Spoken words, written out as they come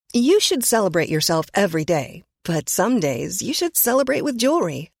You should celebrate yourself every day, but some days you should celebrate with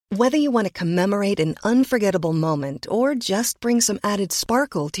jewelry. Whether you want to commemorate an unforgettable moment or just bring some added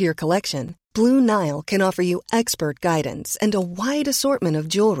sparkle to your collection, Blue Nile can offer you expert guidance and a wide assortment of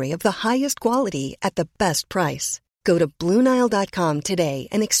jewelry of the highest quality at the best price. Go to BlueNile.com today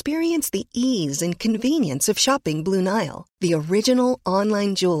and experience the ease and convenience of shopping Blue Nile, the original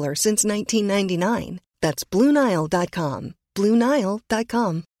online jeweler since 1999. That's BlueNile.com.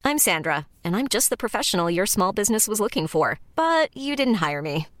 BlueNile.com. I'm Sandra, and I'm just the professional your small business was looking for. But you didn't hire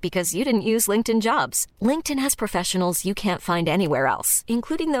me because you didn't use LinkedIn Jobs. LinkedIn has professionals you can't find anywhere else,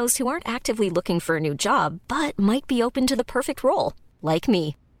 including those who aren't actively looking for a new job, but might be open to the perfect role, like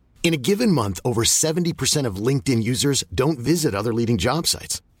me. In a given month, over 70% of LinkedIn users don't visit other leading job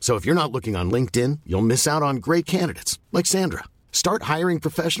sites. So if you're not looking on LinkedIn, you'll miss out on great candidates like Sandra. Start hiring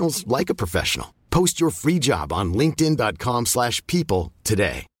professionals like a professional. Post your free job on linkedin.com/people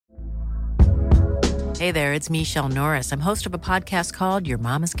today. Hey there, it's Michelle Norris. I'm host of a podcast called Your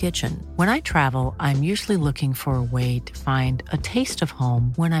Mama's Kitchen. When I travel, I'm usually looking for a way to find a taste of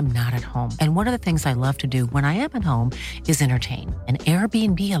home when I'm not at home. And one of the things I love to do when I am at home is entertain. And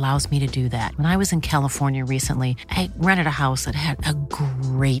Airbnb allows me to do that. When I was in California recently, I rented a house that had a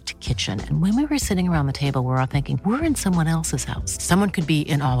great kitchen. And when we were sitting around the table, we're all thinking, we're in someone else's house. Someone could be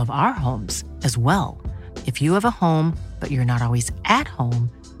in all of our homes as well. If you have a home, but you're not always at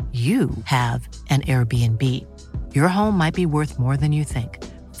home, you have an Airbnb. Your home might be worth more than you think.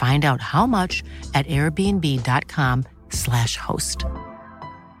 Find out how much at airbnb.com/host.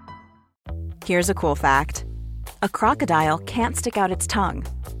 Here's a cool fact. A crocodile can't stick out its tongue.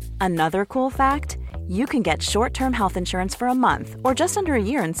 Another cool fact, you can get short-term health insurance for a month or just under a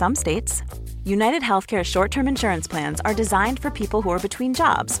year in some states. United Healthcare short-term insurance plans are designed for people who are between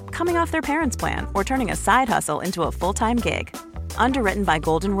jobs, coming off their parents' plan, or turning a side hustle into a full-time gig. Underwritten by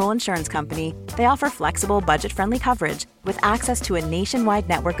Golden Rule Insurance Company, they offer flexible, budget-friendly coverage with access to a nationwide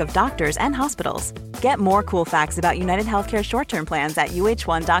network of doctors and hospitals. Get more cool facts about United Healthcare short-term plans at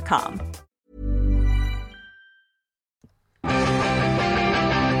uh1.com.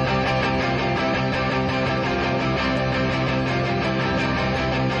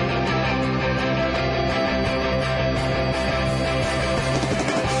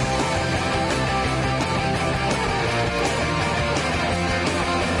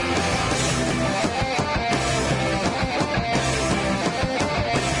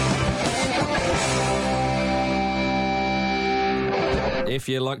 If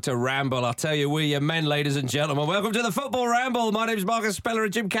you like to ramble, I'll tell you, we're your men, ladies and gentlemen. Welcome to the Football Ramble. My name's Marcus Speller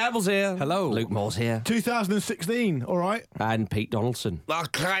and Jim Campbell's here. Hello. Luke Moore's here. 2016, all right. And Pete Donaldson. I'll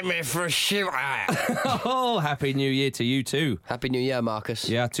climb it for a shiver. Oh, Happy New Year to you too. Happy New Year, Marcus.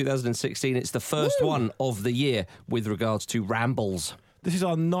 Yeah, 2016. It's the first one of the year with regards to rambles. This is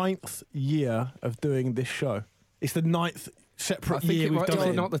our 9th year of doing this show. It's the 9th separate year we've done it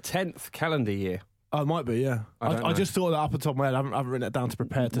in. Not the 10th calendar year. Oh, it might be, yeah. I just thought that up on top of my head. I haven't written it down to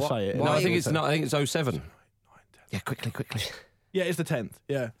prepare to say it. No, I think it's 07. Yeah, quickly. Yeah, it's the 10th,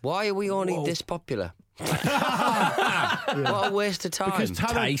 yeah. Why are we only this popular? What a waste of time.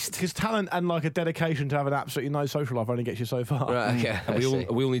 Because talent and like a dedication to have an absolutely no social life only gets you so far. Right, okay. And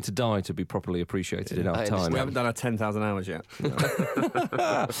we all need to die to be properly appreciated in our time. We haven't done our 10,000 hours yet.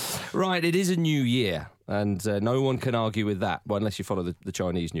 Right, it is a new year. And no one can argue with that, well, unless you follow the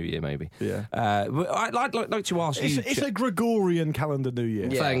Chinese New Year, maybe. Yeah. I'd like to ask you... It's a Gregorian calendar New Year.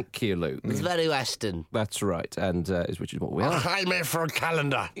 Yeah. Thank you, Luke. It's very Western. That's right, and which is what we are. I'm here for a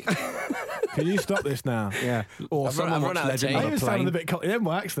calendar. Can you stop this now? Yeah. Or I've someone run out of Legend tape. I even sounded a bit then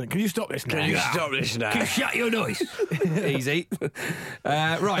by accident. Can you stop this now? Can you stop this now? Shut your noise. Easy.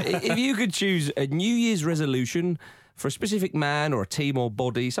 Right, if you could choose a New Year's resolution for a specific man or a team or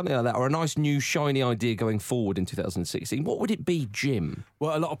body, something like that, or a nice new shiny idea going forward in 2016, what would it be, Jim?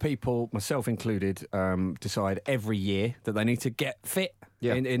 Well, a lot of people, myself included, decide every year that they need to get fit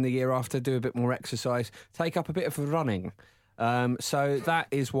in the year after, do a bit more exercise, take up a bit of running. So that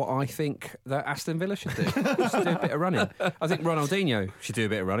is what I think that Aston Villa should do. Just do a bit of running. I think Ronaldinho should do a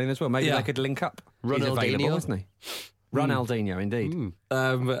bit of running as well. Maybe they could link up. He's available, isn't he? Ronaldinho, indeed.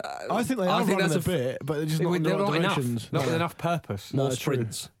 I think they are running a bit, but they're just not in the right directions. Not with enough purpose. More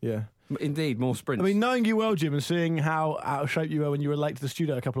sprints. Yeah. Indeed, more sprints. I mean, knowing you well, Jim, and seeing how out of shape you were when you were late to the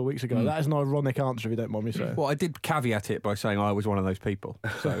studio a couple of weeks ago, that is an ironic answer, if you don't mind me saying. well, I did caveat it by saying I was one of those people.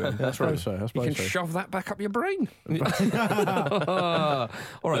 So I suppose so. I you suppose can so. shove that back up your brain. All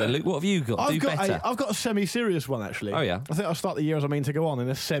right, then, Luke, what have you got? I've Do better. I've got a semi-serious one, actually. Oh, yeah? I think I'll start the year as I mean to go on in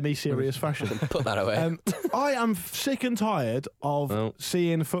a semi-serious fashion. Put that away. I am sick and tired of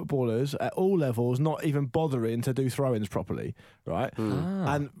seeing footballers at all levels not even bothering to do throw-ins properly, right?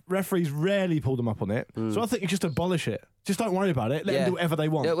 And referees rarely pull them up on it. So I think you just abolish it. Just don't worry about it. Let them do whatever they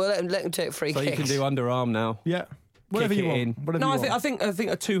want. Yeah, well, let them take free So kicks. you can do underarm now. Yeah. Whatever Kick you it want. in. Whatever No, you want. I think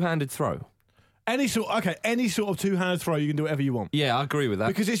a two-handed throw. Any sort of two-handed throw, you can do whatever you want. Yeah, I agree with that.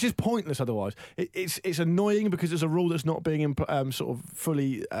 Because it's just pointless otherwise. It's annoying because it's a rule that's not being sort of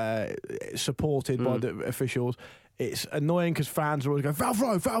fully supported by the officials. It's annoying because fans are always going, foul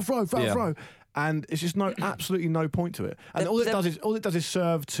throw, foul throw, foul Yeah. throw. And it's just absolutely no point to it. And all it does is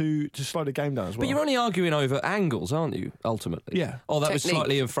serve to slow the game down as well. But you're only arguing over angles, aren't you, ultimately? Yeah. Oh, that was Technique,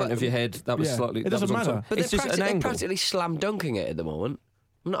 slightly in front but- of your head. That was Yeah. slightly... It that doesn't was on matter. top. But It's they're, just an they're angle. practically slam dunking it at the moment.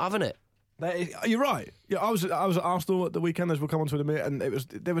 I'm not having it. You're right. Yeah, I was at Arsenal at the weekend, as we'll come on to in a minute, and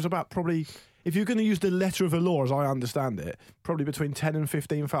there was about probably, if you're going to use the letter of the law as I understand it, probably between 10 and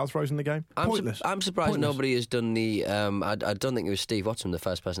 15 foul throws in the game. Pointless. I'm surprised Pointless. nobody has done the. I don't think it was Steve Watson the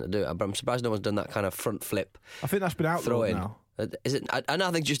first person to do it, but I'm surprised no one's done that kind of front flip I think that's been throw outlawed in. now. Is it? I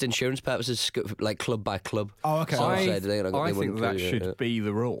think just insurance purposes, like club by club. Oh, okay. So I said they I think wouldn't that do it, should yeah. be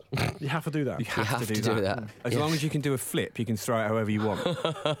the rule. You have to do that. You have to do that. As Yeah. long as you can do a flip, you can throw it however you want.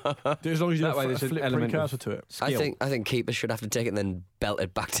 As long as you That do way a there's an flip element precursor of- to it. Skill. I think keepers should have to take it and then belt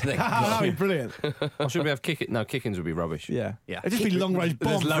it back to the That'd be goal. brilliant. Or should we have kick it? No, kickings would be rubbish. Yeah. Yeah. It'd just be long range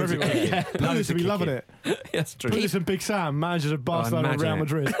bombs for loads of everyone. kicking. Pulis Loads would be of loving kicking. it. That's true. Pulis and Big Sam, managers of Barcelona and Real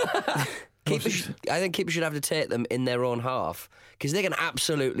imagine Madrid. I think keepers should have to take them in their own half because they can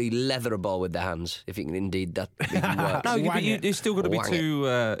absolutely leather a ball with their hands if you can indeed that even works. No, but you still got to be Wang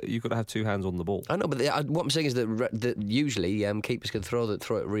two. You've got to have two hands on the ball. I know, but what I'm saying is that usually keepers can throw it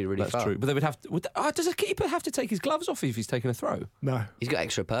really, really That's far. true. But they would have to. Does a keeper have to take his gloves off if he's taking a throw? No. He's got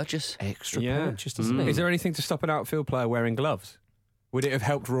extra purchase. Extra Yeah. purchase, doesn't he? Is there anything to stop an outfield player wearing gloves? Would it have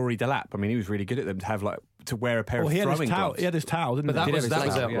helped Rory Delap? I mean, he was really good at them to wear a pair Well, of he had throwing his towel. gloves. He had his towel, didn't But he? that was have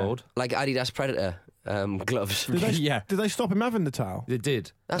his towel, outlawed. Like Adidas Predator gloves. Did they, Yeah. did they stop him having the towel? They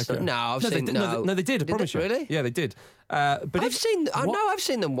did. That's Okay. no, I've No, seen they did. No, they did. I Did promise they you. really? Yeah, they did. But I've seen. I know I've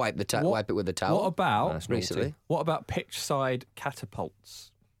seen them wipe it with the towel. What about That's naughty. recently? What about pitch side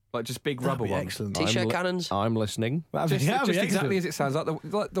catapults? Like just big rubber That'd be ones. excellent. T-shirt cannons. I'm listening. That'd be- Just, that'd be just exactly excellent. as it sounds,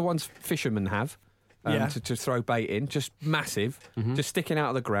 like the ones fishermen have. Yeah. To throw bait in, just massive, just sticking out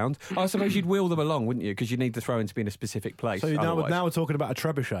of the ground. I suppose you'd wheel them along, wouldn't you? Because you need the throw-in to be in a specific place. So now otherwise. we're talking about a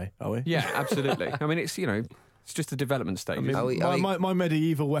trebuchet, are we? Yeah, absolutely. I mean, it's it's just the development stage. I mean, Are we- my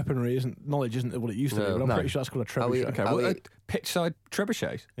medieval weaponry isn't what it used to be, No. but I'm No. pretty sure that's called a Are we- trebuchet. okay, are well, we- pitch side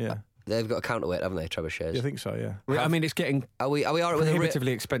trebuchets. Yeah. They've got a counterweight, haven't they? Trebuchets. I think so, yeah. I mean, it's getting Are we all right with a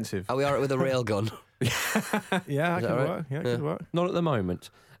prohibitively expensive. Are we all right with a rail gun? Yeah, that Is that could right? work. Yeah, it could work. Not at the moment.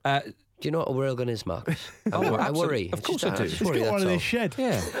 Do you know what a rail gun is, Marcus? I absolutely. worry. Of course I do. Just get one in this shed.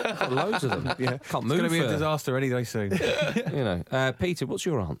 Yeah, got loads of them. Yeah, can't It's going move. to be a disaster any day soon. Peter, what's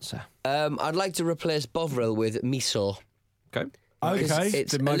your answer? I'd like to replace Bovril with miso. Okay. Okay.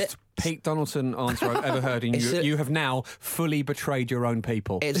 It's the a most Pete Donaldson answer I've ever heard, and It's you have now fully betrayed your own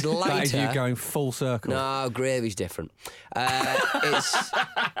people. It's That is you lighter. going full circle. No, gravy's different.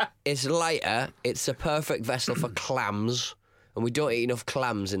 It's lighter. It's a perfect vessel for clams, and we don't eat enough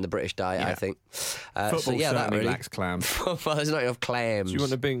clams in the British diet. I think. Football so yeah, that certainly really. lacks clams. Well, there's not enough clams. Do you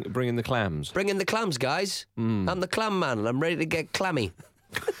want to bring in the clams? Bring in the clams, guys. I'm the clam man, and I'm ready to get clammy.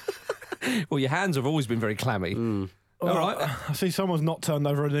 Well, your hands have always been very clammy. All right. I see someone's not turned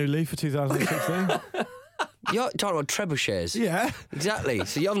over a new leaf for 2016. You're talking about trebuchets. Yeah. Exactly.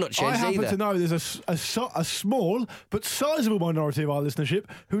 So you've not I changed happen either. to know there's a small but sizable minority of our listenership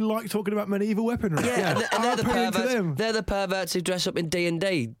who like talking about medieval weaponry. Yeah, and I'm they're the appealing to perverts. them. They're the perverts who dress up in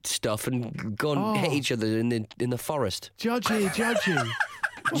D&D stuff and go and hit each other in the forest. Judgy.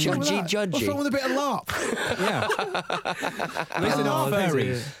 What's wrong with that? Judgy. What's wrong with a bit of LARP? Yeah. At least they're not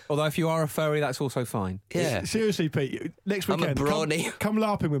furries. Although if you are a furry, that's also fine. Yeah. Seriously, Pete, next I'm a weekend, brawny. come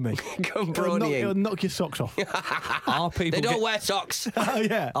LARPing with me. Come It'll knock, brawnying. it'll knock your socks off. Are people They don't get- wear socks. Oh,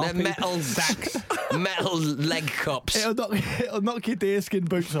 yeah. They're metal sacks, metal leg cups. It'll knock your deerskin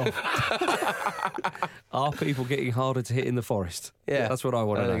boots off. Are people getting harder to hit in the forest? Yeah, That's what I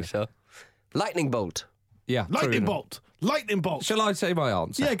want to know. think so. Lightning bolt. Yeah, Lightning true. bolt. Shall I say my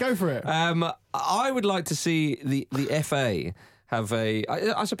answer? Yeah, go for it. I would like to see the FA have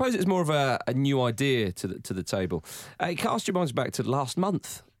I suppose it's more of a new idea to the table. Cast your minds back to last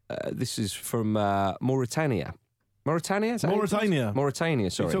month. This is from Mauritania. Mauritania?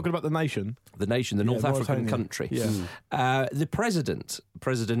 Mauritania, sorry. You're talking about the nation? The nation, the North African country. Yeah. The President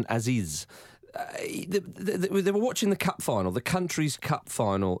Aziz, they were watching the cup final, the country's cup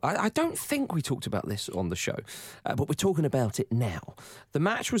final. I don't think we talked about this on the show, but we're talking about it now. The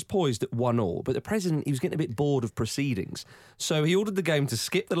match was poised at 1-1, but the President, he was getting a bit bored of proceedings. So he ordered the game to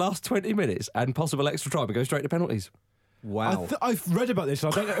skip the last 20 minutes and possible extra time and go straight to penalties. Wow. I've read about this.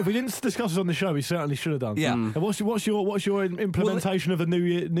 I don't know, if we didn't discuss this on the show, we certainly should have done. Yeah. And what's your implementation of the New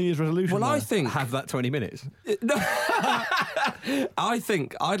Year's resolution? Well, there? I think... Have that 20 minutes. No, I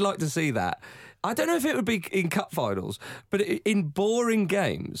think I'd like to see that. I don't know if it would be in cup finals, but in boring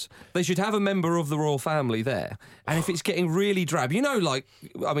games, they should have a member of the royal family there. And if it's getting really drab,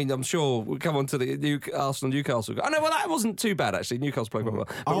 I'm sure we'll come on to the Arsenal-Newcastle. I know, well, that wasn't too bad, actually. Newcastle played quite well.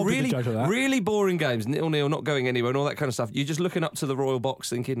 But really boring games, 0-0, not going anywhere and all that kind of stuff. You're just looking up to the royal box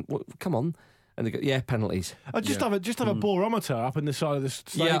thinking, well, come on. And they go, penalties. Have a barometer up in the side of the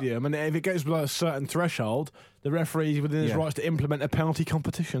stadium, and if it gets below a certain threshold, the referee is within his rights to implement a penalty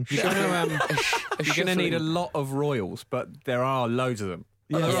competition. You're going to need a lot of royals, but there are loads of them.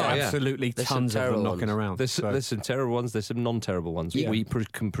 There's absolutely tons of them knocking around. There's some terrible ones, there's some non-terrible ones. Yeah. We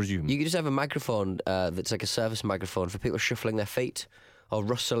can presume. You could just have a microphone that's like a service microphone for people shuffling their feet. Or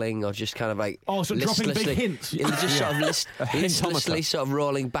rustling, or just kind of like so dropping big hints, just sort of listlessly sort of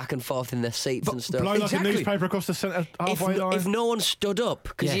rolling back and forth in their seats and stuff. Blow like a newspaper across the centre halfway line. If no one stood up,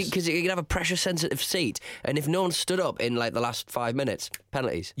 because you can have a pressure sensitive seat, and if no one stood up in like the last 5 minutes,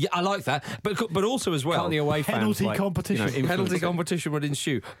 penalties. Yeah, I like that, but also as well, Can't the away fans, penalty competition, penalty competition would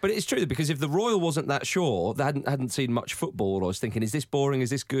ensue. But it's true because if the Royal wasn't that sure, they hadn't seen much football, or was thinking, is this boring? Is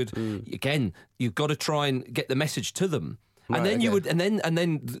this good? Again, you've got to try and get the message to them. And then you would, and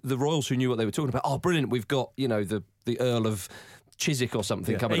then the royals who knew what they were talking about. Oh, brilliant! We've got the Earl of Chiswick or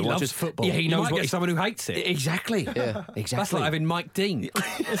something coming he to watch loves us. football. Yeah, he knows might what get someone who hates it. Exactly. Yeah, exactly. That's like having Mike Dean.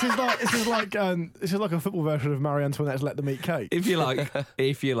 This is like a football version of Marie Antoinette's Let Them Eat Cake. If you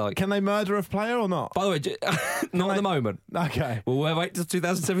like. Can they murder a player or not? By the way, not at the moment. Okay. We'll wait till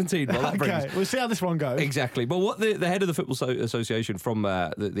 2017. While that brings. We'll see how this one goes. Exactly. But what the head of the Football Association from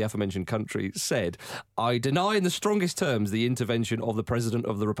the aforementioned country said, I deny in the strongest terms the intervention of the President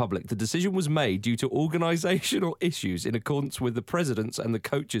of the Republic. The decision was made due to organisational issues in accordance with the presidents and the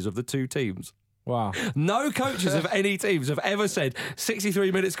coaches of the two teams. Wow. No coaches of any teams have ever said 63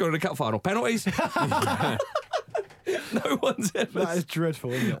 minutes going to the cup final. Penalties? No one's ever. That is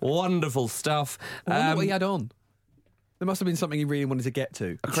dreadful, isn't it? Wonderful stuff. I wonder what he had on. There must have been something he really wanted to get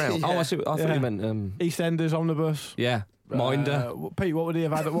to. A crown. Yeah. Oh, I thought you meant... EastEnders omnibus. Yeah. Minder. Pete, what would he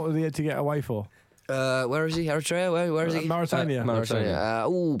have had? What would he had to get away for? Where is he? Eritrea? Where is he? Mauritania. Mauritania.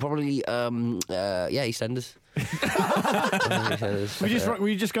 Probably. EastEnders. Were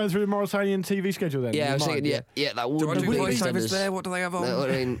you just going through the Mauritanian TV schedule then? Yeah, I was thinking. Yeah, that would Do I do be voiceovers EastEnders. there? What do they have on? No, I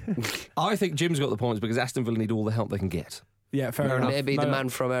mean, I think Jim's got the points because Aston Villa need all the help they can get. Yeah, fair enough. maybe the man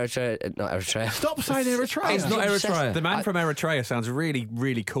from Eritrea. Not Eritrea. Stop saying Eritrea. It's not Eritrea. The man from Eritrea sounds really,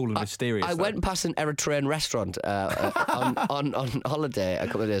 really cool and mysterious. I went past an Eritrean restaurant on holiday a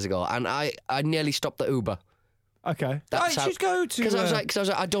couple of days ago, and I nearly stopped the Uber. Okay. I should go to... Because I was like,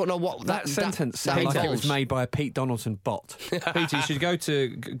 I don't know what that sentence sounds like it was made by a Pete Donaldson bot. Peter, you should go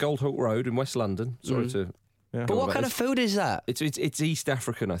to Goldhawk Road in West London. Sorry to... Yeah. But what kind of food is that? It's East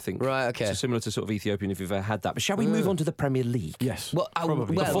African, I think. Right, okay. So similar to sort of Ethiopian if you've ever had that. But shall we move on to the Premier League? Yes. Well,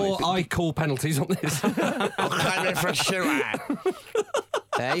 probably. Before I call penalties on this.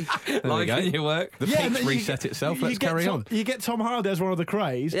 Hey, Like in your work. The Pete's reset itself. Let's carry on. You get Tom Hardy as one of the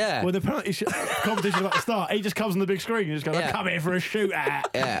crays. Yeah. When the penalty competition about to start, he just comes on the big screen and just goes, I come here for a shoot at.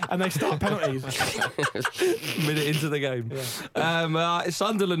 Yeah. And they start penalties. Minute into the game. Yeah.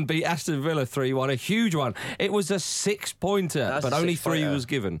 Sunderland beat Aston Villa 3-1, a huge one. It was a 6-pointer, but only 3 was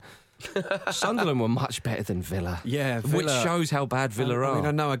given. Sunderland were much better than Villa. Yeah, which shows how bad Villa are. I mean,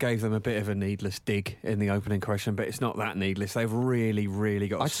 I know I gave them a bit of a needless dig in the opening question, but it's not that needless. They've really, really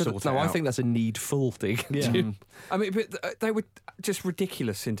got to sort it out. I think that's a needful dig. Yeah. I mean, but they were just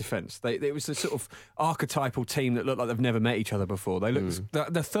ridiculous in defence. It was the sort of archetypal team that looked like they've never met each other before. They looked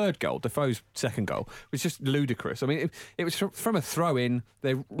the third goal, Defoe's second goal, was just ludicrous. I mean, it was from a throw-in.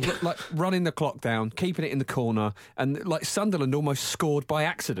 They like running the clock down, keeping it in the corner, and like Sunderland almost scored by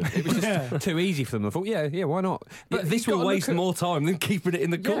accident. It was just too easy for them. I thought, yeah, why not? But this will waste more time than keeping it in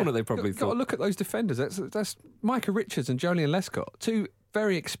the corner. They probably thought. Got to look at those defenders. That's Micah Richards and Jolyon Lescott, two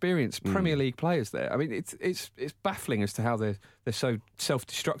very experienced Premier League players there. I mean, it's baffling as to how they're so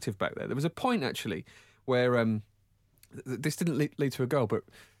self-destructive back there. There was a point actually where this didn't lead to a goal, but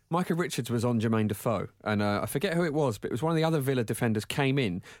Micah Richards was on Jermaine Defoe, and I forget who it was, but it was one of the other Villa defenders came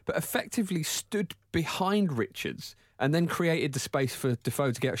in, but effectively stood behind Richards and then created the space for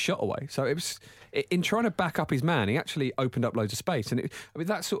Defoe to get a shot away. So it was, in trying to back up his man, he actually opened up loads of space. And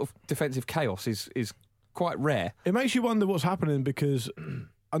that sort of defensive chaos is quite rare. It makes you wonder what's happening, because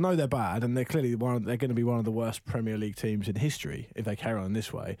I know they're bad, and they're clearly they're going to be one of the worst Premier League teams in history if they carry on in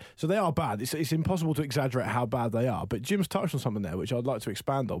this way. So they are bad. It's impossible to exaggerate how bad they are. But Jim's touched on something there, which I'd like to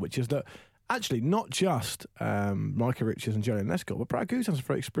expand on, which is that actually not just Micah Richards and Julian Lescott, but Brad Guzan's a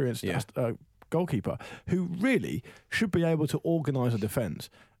very experienced goalkeeper who really should be able to organise a defence.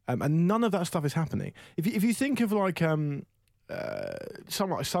 And none of that stuff is happening. If you think of like someone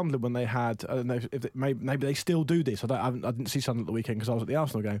like Sunderland when they had, I don't know if maybe they still do this. I didn't see Sunderland at the weekend because I was at the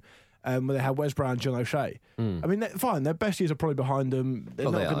Arsenal game. When they had Wes Brown, John O'Shea. I mean, fine. Their best years are probably behind them.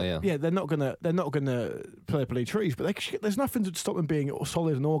 They're not gonna play Premier Trees, but there's nothing to stop them being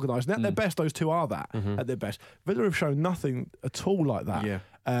solid and organised. And at their best, those two are that at their best. Villa have shown nothing at all like that. Yeah.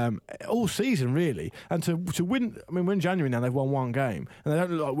 All season really, and to win. I mean, we're in January now. They've won one game, and they don't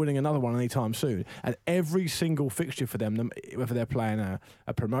look like winning another one anytime soon. And every single fixture for them, whether they're playing a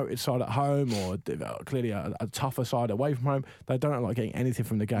promoted side at home or clearly a tougher side away from home, they don't look like getting anything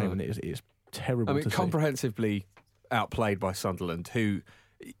from the game, and it's terrible. I mean, to see. comprehensively outplayed by Sunderland, who,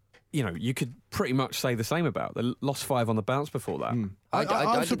 you know, you could pretty much say the same about. They lost 5 on the bounce before that.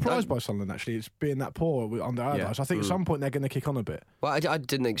 I'm surprised by Sunderland, actually. It's being that poor under Allardyce. I think at some point they're going to kick on a bit. Well, I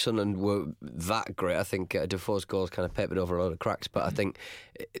didn't think Sunderland were that great. I think Defoe's goals kind of papered over a load of cracks, but I think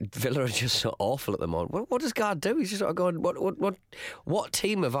Villa are just so awful at the moment. What does God do? He's just sort of going, what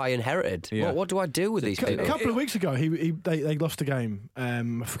team have I inherited? Yeah. What do I do with these people? A couple of weeks ago, they lost a game. I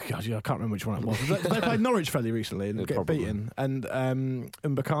can't remember which one it was. They played Norwich fairly recently and get beaten. And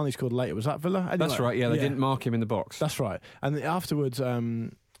Mbakani scored later. Was that Villa? Anyway, that's right, yeah. They didn't mark him in the box. That's right. And afterwards,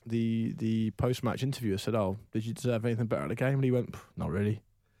 the post-match interviewer said, "Oh, did you deserve anything better at the game?" And he went, "Not really."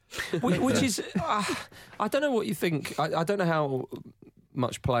 Which is, I don't know what you think. I don't know how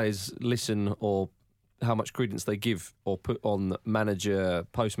much players listen or how much credence they give or put on manager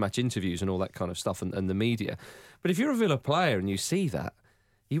post-match interviews and all that kind of stuff and the media. But if you're a Villa player and you see that,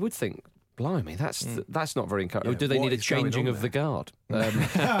 you would think, blimey, that's not very encouraging. Do they need a changing of the guard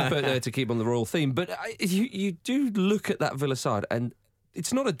but, to keep on the royal theme? But you do look at that Villa side, and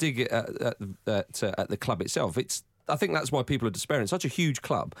it's not a dig at the club itself. I think that's why people are despairing. Such a huge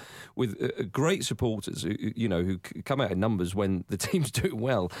club with great supporters who come out in numbers when the team's doing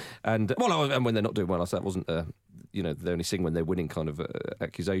well, and when they're not doing well. So that wasn't they only sing when they're winning kind of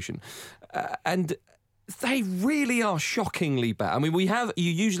accusation, and they really are shockingly bad. I mean,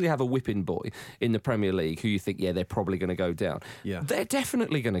 you usually have a whipping boy in the Premier League who you think, they're probably going to go down. Yeah, they're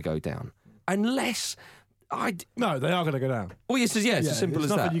definitely going to go down unless. No, they are going to go down. Well, yes, it's as simple as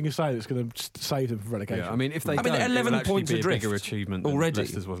that. There's nothing you can say that's going to save them from relegation. Yeah, I mean, if they don't, 11 it points be adrift a bigger achievement than already.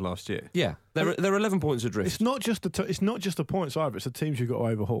 Leicester's was last year. Yeah, they're 11 points adrift. It's not just the points either. It's the teams you've got to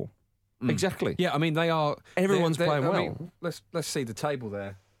overhaul. Exactly. Yeah, I mean, they are. Everyone's playing well. I mean, let's see the table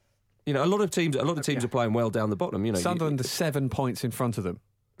there. You know, a lot of teams are playing well down the bottom. You know, Sunderland are 7 points in front of them.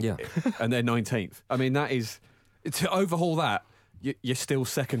 Yeah, and they're 19th. I mean, that is to overhaul that. You're still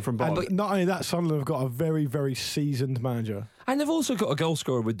second from bottom. But not only that, Sunderland have got a very, very seasoned manager. And they've also got a goal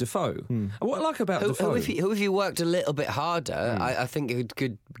scorer with Defoe. And what I like about Defoe... Who if you worked a little bit harder, I think he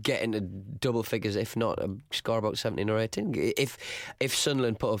could get into double figures, if not score about 17 or 18. If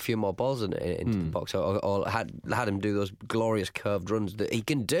Sunderland put a few more balls into the box or had him do those glorious curved runs that he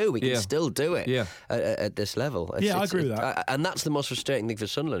can do. He can still do it at this level. I agree with that. And that's the most frustrating thing for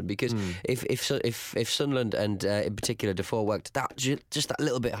Sunderland, because if Sunderland and in particular Defoe worked just that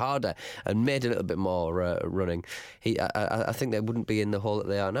little bit harder and made a little bit more running, I think they wouldn't be in the hole that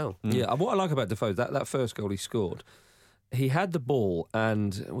they are now. Yeah, and what I like about Defoe, that first goal he scored, he had the ball,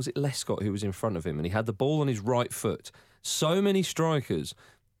 and was it Lescott who was in front of him, and he had the ball on his right foot. So many strikers,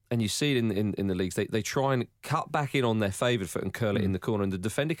 and you see it in the leagues, they try and cut back in on their favoured foot and curl it in the corner, and the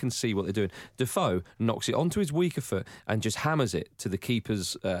defender can see what they're doing. Defoe knocks it onto his weaker foot and just hammers it to the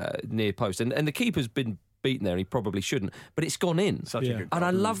keeper's near post. And the keeper's been beaten there, and he probably shouldn't, but it's gone in. Such a good goal. And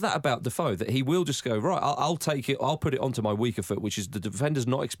I love that about Defoe, that he will just go, right, I'll take it, I'll put it onto my weaker foot, which is the defender's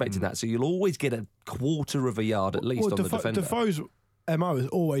not expecting that, so you'll always get a quarter of a yard at least on the defender. Defoe's MO has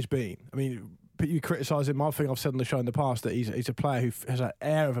always been, I mean, you criticise him. I think I've said on the show in the past that he's a player who has an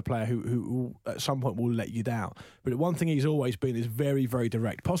air of a player who at some point will let you down. But one thing he's always been is very, very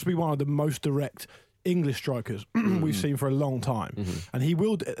direct, possibly one of the most direct English strikers we've seen for a long time, and he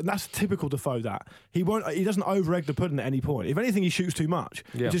will. And that's typical Defoe. That he won't. He doesn't over egg the pudding at any point. If anything, he shoots too much,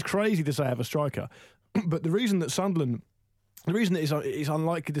 which is crazy to say of a striker. But the reason that Sunderland The reason it's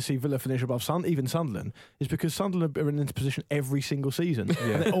unlikely to see Villa finish above even Sunderland is because Sunderland are in this position every single season.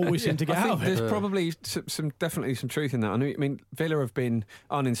 Yeah. They always seem to get out of it. There's probably definitely some truth in that. I mean, Villa have been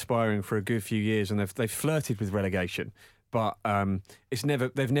uninspiring for a good few years, and they've flirted with relegation. But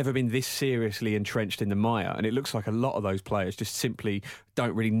they've never been this seriously entrenched in the mire, and it looks like a lot of those players just simply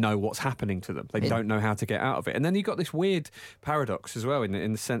don't really know what's happening to them. They don't know how to get out of it. And then you've got this weird paradox as well,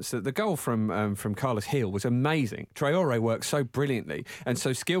 in the sense that the goal from Carlos Hill was amazing. Traore worked so brilliantly and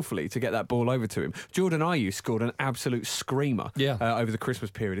so skillfully to get that ball over to him. Jordan Ayew scored an absolute screamer over the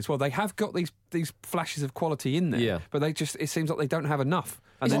Christmas period as well. They have got these flashes of quality in there, but it seems like they don't have enough.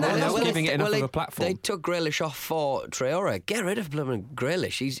 And they're not giving it enough of a platform. They took Grealish off for Traore. Get rid of blooming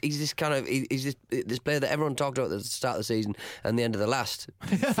Grealish. He's this kind of this player that everyone talked about at the start of the season and the end of the last.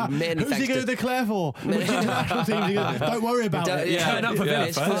 Who's he going to declare for? Which international team? Don't worry about it. Turn up for Villa.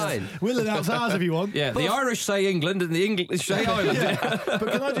 It's fine. We'll announce ours if you want. Yeah, the Irish say England and the English say Ireland.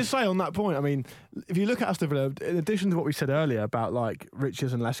 But can I just say on that point? I mean, if you look at Aston Villa, in addition to what we said earlier about like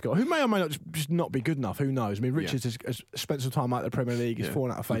Richards and Lescott, who may or may not just not be good enough. Who knows? I mean, Richards has spent some time out of the Premier League. He's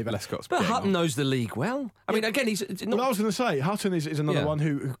fallen out of favour. But Hutton knows the league well. I mean, again, he's not. Well, I was going to say Hutton is another one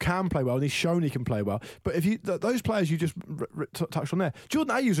who can play well, and he's shown he can play well. But if you those players you just touched on there,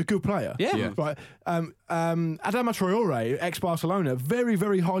 Jordan Ayew's a good player. Yeah. Right. Adama Traore, ex-Barcelona, very,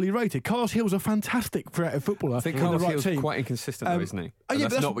 very highly rated. Carlos Hill's a fantastic creative footballer. I think Carlos Hill's quite inconsistent, though, isn't he?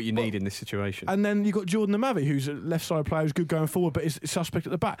 That's not what you need in this situation. And then you've got Jordan Amavi, who's a left-side player who's good going forward, but is suspect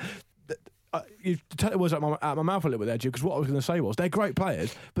at the back. You take the words out of my mouth a little bit there, Jim, because what I was going to say was they're great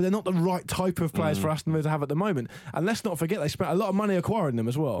players, but they're not the right type of players for Aston Villa to have at the moment. And let's not forget they spent a lot of money acquiring them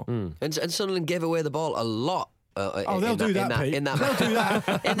as well. And Sunderland gave away the ball a lot. They'll do that, Pete. They'll do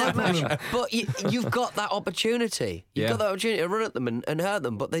that in that match. But you've got that opportunity. You've got that opportunity to run at them and hurt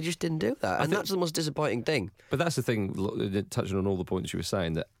them, but they just didn't do that. And that's the most disappointing thing. But that's the thing, touching on all the points you were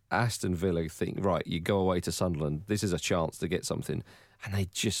saying, that Aston Villa think, right, you go away to Sunderland, this is a chance to get something, and they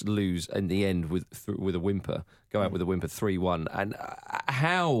just lose in the end with a whimper, go out with a whimper 3-1. And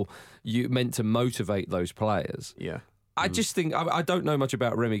how you meant to motivate those players? Yeah. I just think, I don't know much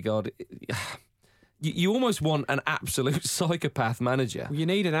about Remy Gard. You almost want an absolute psychopath manager. You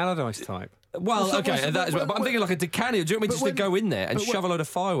need an Allardyce type. Well, okay, but I'm thinking like a Di Canio. Do you want me just to go in there and shove a load of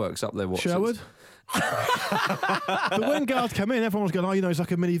fireworks up their watches? Sherwood? But when Gard came in, everyone was going, he's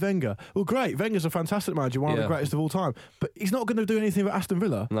like a mini Wenger. Well, great. Wenger's a fantastic manager, one of the greatest of all time. But he's not going to do anything for Aston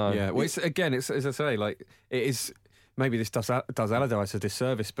Villa. No. Yeah, well, it's as I say, like, it is. Maybe this does Allardyce a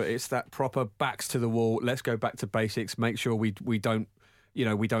disservice, but it's that proper backs to the wall. Let's go back to basics. Make sure we don't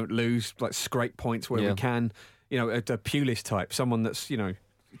lose, like, scrape points where we can. A Pulis type, someone that's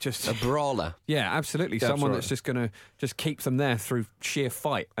just a brawler. Yeah, absolutely. Someone that's just going to just keep them there through sheer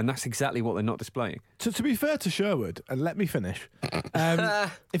fight, and that's exactly what they're not displaying. To be fair to Sherwood, and let me finish,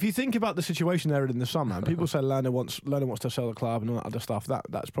 if you think about the situation there in the summer, and people say Lerner wants to sell the club and all that other stuff,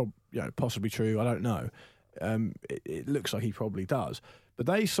 that's probably possibly true. I don't know. It looks like he probably does. But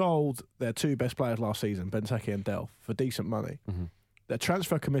they sold their two best players last season, Benteke and Delph, for decent money. Mm-hmm. Their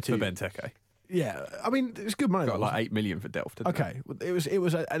transfer committee for Benteke. Yeah, I mean, it's good money. Got like 8 million for Delph. Okay, it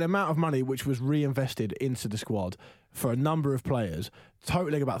was an amount of money which was reinvested into the squad for a number of players,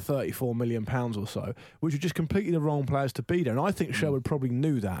 totaling about £34 million or so, which were just completely the wrong players to be there. And I think Sherwood probably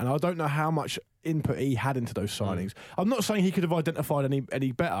knew that, and I don't know how much input he had into those signings. I'm not saying he could have identified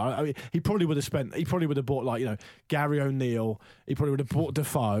any better. I mean, he probably would have bought Gary O'Neill. He probably would have bought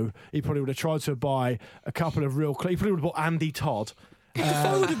Defoe. He probably would have tried to buy a couple of he probably would have bought Andy Todd.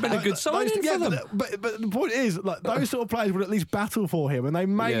 Defoe would have been a good signing for them. But the point is, like, those sort of players would at least battle for him, and they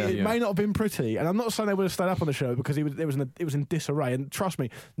may not have been pretty. And I'm not saying they would have stayed up on the show because it was in disarray. And trust me,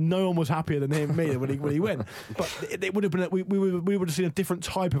 no one was happier than me when he went. But it would have been we would have seen a different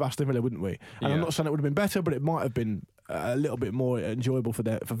type of Aston Villa, wouldn't we? And I'm not saying it would have been better, but it might have been a little bit more enjoyable for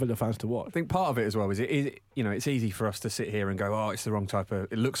Villa fans to watch. I think part of it as well is it's easy for us to sit here and go, it's the wrong type of.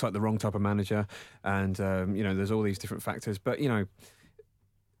 It looks like the wrong type of manager, and there's all these different factors, but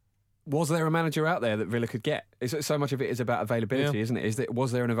was there a manager out there that Villa could get? So much of it is about availability, isn't it?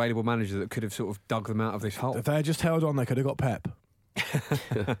 Was there an available manager that could have sort of dug them out of this hole? If they had just held on, they could have got Pep.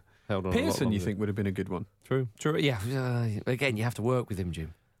 Held on. Pearson, you think, would have been a good one? True. Yeah. Again, you have to work with him,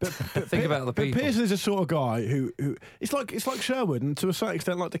 Jim. But think about the people. Pearson is a sort of guy who it's like Sherwood, and to a certain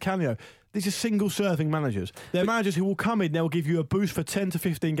extent like Di Canio. These are single-serving managers. They're managers who will come in, they'll give you a boost for 10 to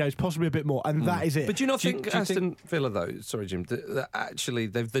 15 games, possibly a bit more, and that is it. But do you not think Aston Villa, though, sorry, Jim, that actually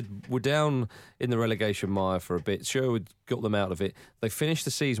they were down in the relegation mire for a bit. Sherwood got them out of it. They finished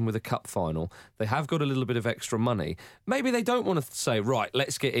the season with a cup final. They have got a little bit of extra money. Maybe they don't want to say, right,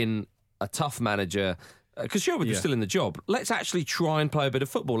 let's get in a tough manager, because Sherwood was still in the job. Let's actually try and play a bit of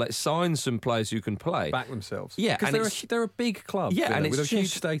football. Let's sign some players who can play. Back themselves. Yeah, because they're a big club. Yeah, and it's with a huge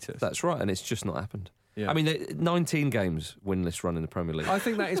just- status. That's right, and it's just not happened. Yeah. I mean, 19 games winless run in the Premier League. I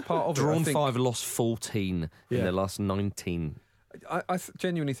think that is part of it. Drawn I think- 5, lost 14 in their last 19. I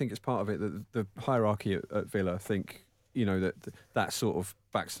genuinely think it's part of it that the hierarchy at Villa think, that sort of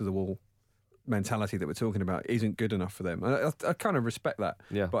backs to the wall mentality that we're talking about isn't good enough for them. I kind of respect that.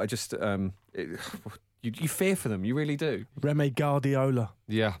 Yeah. But I just, you fear for them. You really do. Remy Guardiola.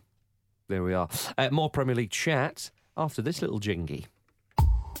 Yeah, there we are. More Premier League chat after this little jingy.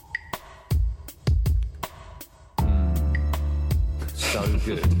 So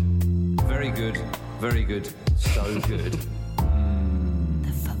good. Very good. Very good. So good.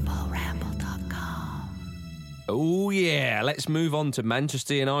 Oh, yeah. Let's move on to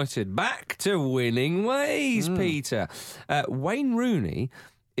Manchester United. Back to winning ways, Peter. Wayne Rooney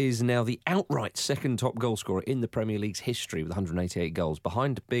is now the outright second top goal scorer in the Premier League's history with 188 goals,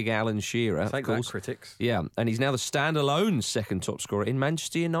 behind big Alan Shearer, Take of course. that, critics. Yeah, and he's now the standalone second top scorer in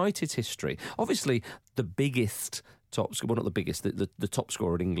Manchester United's history. Obviously, the biggest top scorer, well, not the biggest, the top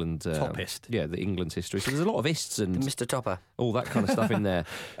scorer in England. Toppist. Yeah, the England's history. So there's a lot of ists and Mr. Topper. all that kind of stuff in there.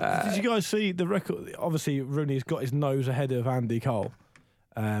 Did you guys see the record? Obviously, Rooney's got his nose ahead of Andy Cole.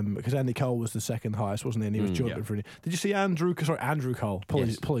 Because Andy Cole was the second highest, wasn't he? And he was joined with Rooney. Did you see Andrew Cole?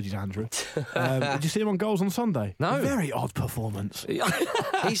 Apologies, Andrew. Did you see him on goals on Sunday? No. Very odd performance. He's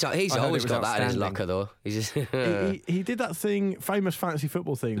heard always it was got that in his outstanding. locker, though. He's just he did that thing, famous fantasy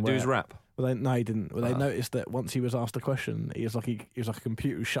football thing. do where- his rap. Well, no, he didn't. Well, they noticed that once he was asked a question, he was like a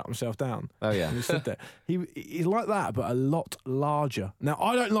computer who shut himself down. Oh, yeah. And he stood there. He's like that, but a lot larger. Now,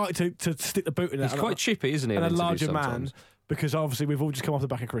 I don't like to stick the boot in. He's quite chippy, isn't he? And in a larger interviews man. sometimes? Because obviously we've all just come off the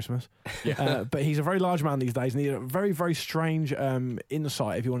back of Christmas. But he's a very large man these days, and he had a very, very strange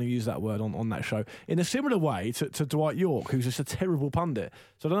insight, if you want to use that word, on that show. In a similar way to Dwight York, who's just a terrible pundit.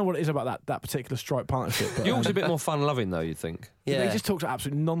 So I don't know what it is about that particular strike partnership. But, York's a bit more fun-loving, though, you'd think. he just talks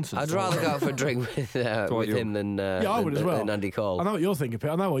absolute nonsense. I'd rather go out for a drink with him than I would as well. than Andy Cole. I know what you're thinking,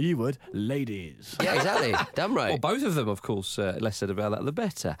 Pete. I know what you would. Ladies. Yeah, exactly. Damn right. Well, both of them, of course. Less said about that, the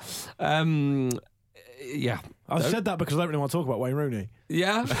better. Yeah. I said that because I don't really want to talk about Wayne Rooney.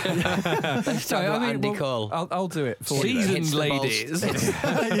 Yeah. Let's talk about Andy Cole. I'll do it for you. Seasoned Hits the ladies.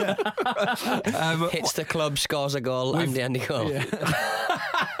 Hits the club, scores a goal, Andy Cole.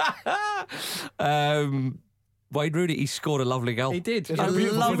 Wayne Rooney, he scored a lovely goal. He did. It's Yeah, a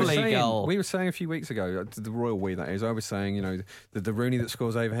beautiful lovely finish. goal. We were saying a few weeks ago, the royal we that is, I was saying, the Rooney that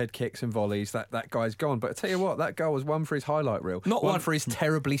scores overhead kicks and volleys, that guy's gone. But I tell you what, that goal was one for his highlight reel. Not one for his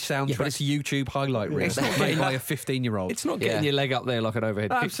terribly soundtracked YouTube highlight reel. It's not getting made by a 15-year-old. It's not getting your leg up there like an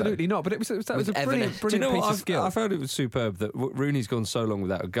overhead kick. Absolutely not, but that was a With brilliant, evidence. Do you know piece what? of skill. I found it was superb that Rooney's gone so long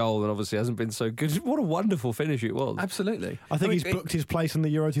without a goal and obviously hasn't been so good. What a wonderful finish it was. Absolutely. I think he's mean, booked his place in the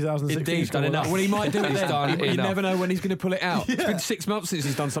Euro 2016. Indeed, he's done squad. enough. Well, he might do it He's then. done You enough. never know when he's going to pull it out. It's been 6 months since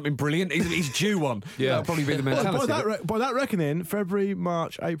he's done something brilliant. He's due one. Yeah. That'll probably be the mentality. By that reckoning, February,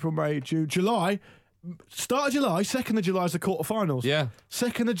 March, April, May, June, July, start of July, 2nd of July is the quarterfinals. Yeah.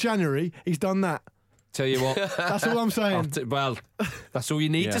 2nd of January, he's done that. Tell you what. That's all I'm saying. Well, that's all you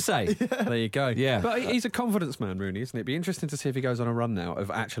need Yeah. to say. There you go. Yeah. But he's a confidence man, Rooney, isn't it? It'd be interesting to see if he goes on a run now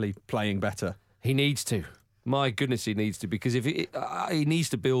of actually playing better. He needs to. My goodness, he needs to, because if he needs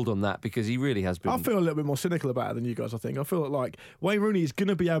to build on that, because he really has been. I feel a little bit more cynical about it than you guys, I think. I feel like Wayne Rooney is going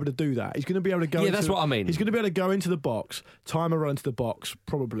to be able to do that. He's going to be able to go Yeah, that's what I mean. He's going to be able to go into the box, time a run into the box,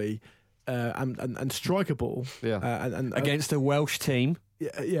 probably, and strike a ball. Yeah. And Against a Welsh team.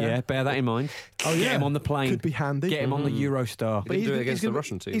 yeah. Bear that in mind. Oh, Get yeah. him on the plane. Could be handy. Get him on the Eurostar. He didn't do it against the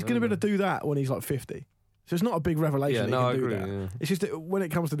Russian team. He's going to be able to do that when he's like 50. So it's not a big revelation Yeah, that no, he can I do agree, that. yeah. It's just that when it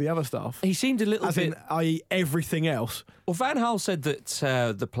comes to the other stuff, He seemed a little as bit. in, i.e. everything else. Well, Van Gaal said that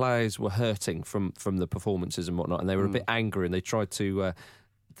the players were hurting from the performances and whatnot, and they were a bit angry, and they tried to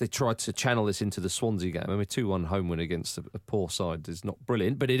channel this into the Swansea game. I mean, 2-1 home win against a poor side is not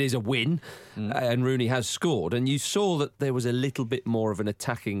brilliant, but it is a win, and Rooney has scored. And you saw that there was a little bit more of an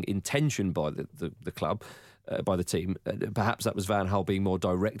attacking intention by the club. By the team. Perhaps that was Van Gaal being more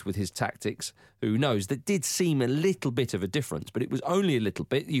direct with his tactics. Who knows? That did seem a little bit of a difference, but it was only a little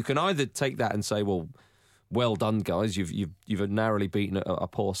bit. You can either take that and say, well done, guys, you've narrowly beaten a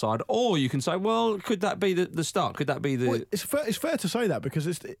poor side, or you can say, well, could that be the start? Could that be the... Well, it's fair to say that, because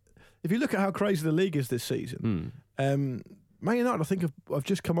if you look at how crazy the league is this season, Man United, I think, have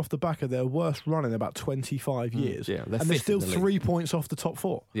just come off the back of their worst run in about 25 years. Yeah, they're and they're fifth in still the league. 3 points off the top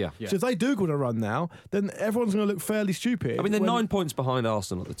four. Yeah. So if they do go on a run now, then everyone's going to look fairly stupid. I mean, they're when- 9 points behind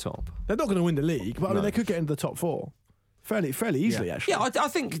Arsenal at the top. They're not going to win the league, but I No. mean, they could get into the top four. fairly easily, actually. Yeah, I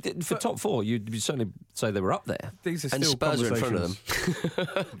think for top four, you'd certainly say they were up there. These are And still Spurs are in front of conversations.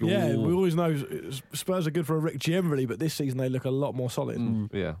 them. Yeah, we always know Spurs are good for a Rick generally, but this season they look a lot more solid.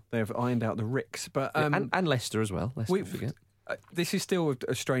 Yeah. They have ironed out the Ricks. But and Leicester as well. Leicester, forget. This is still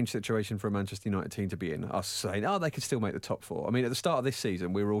a strange situation for a Manchester United team to be in. Us saying, they could still make the top four. I mean, at the start of this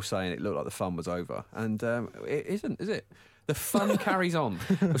season, we were all saying it looked like the fun was over. And it isn't, is it? The fun carries on.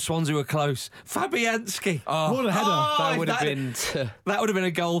 Swansea were close. Fabianski. What a header. That would have been That would have been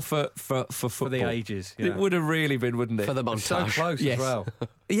a goal for football. for the ages. Yeah. It would have really been, wouldn't it? For the So montage. close Yes. as well.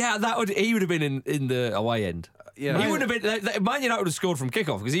 Yeah, he would have been in the away end. Yeah. He would have been. Man United would have scored from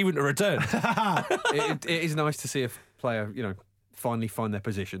kickoff because he wouldn't have returned. It is nice to see a player, finally find their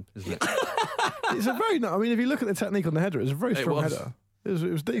position, isn't it? It's a very. I mean, if you look at the technique on the header, it's a very strong was. header.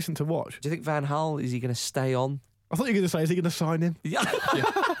 It was decent to watch. Do you think Van Gaal is he going to stay on? I thought you were going to say, is he going to sign him? Yeah.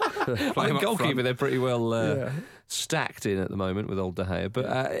 Play him up Goalkeeper, front. they're pretty well Yeah. stacked in at the moment with old De Gea. But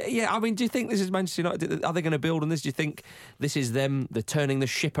I mean, do you think this is Manchester United? Are they going to build on this? Do you think this is them? They're turning the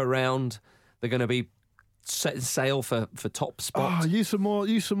ship around. They're going to be setting sail for top spots. Use some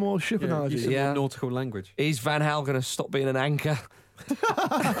more ship analogies. Use some Yeah. more nautical language. Is Van Gaal going to stop being an anchor?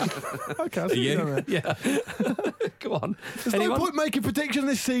 Okay, I see what you're Yeah. Come on. There's no point making predictions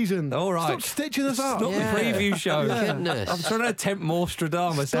this season. All right. Stop stitching us up. Not the preview show. Goodness. I'm trying to tempt more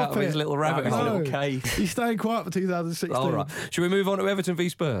Stradamus Stop out of his it. little rabbit His hole. little No. cave. He's staying quiet for 2016. All right. Should we move on to Everton v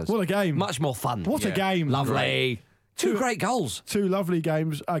Spurs? What a game. Much more fun. What a game. Lovely. Two great goals. Two lovely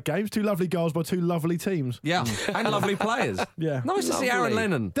games. Two lovely goals by two lovely teams. Yeah. And lovely players. Yeah. Nice to see Aaron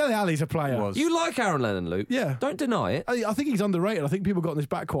Lennon. Dele Alli's a player. Was. You like Aaron Lennon, Luke? Yeah. Don't deny it. I think he's underrated. I think people got on his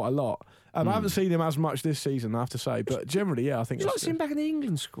back quite a lot. I haven't seen him as much this season, I have to say. But generally, yeah, I think Would you like that's to see him back in the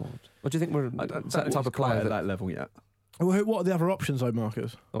England squad? Or do you think we're that type of quite player at that that level yet. Well, what are the other options, though,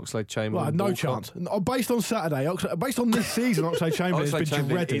 Marcus? Oxlade-Chamberlain? Well, no Walcott? chance. Based on Saturday, based on this season, Oxlade-Chamberlain has been Oxlade-Chamberlain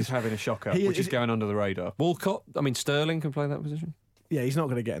dreaded. is having a shocker, He which is is- going under the radar. Walcott? I mean, Sterling can play that position? Yeah, he's not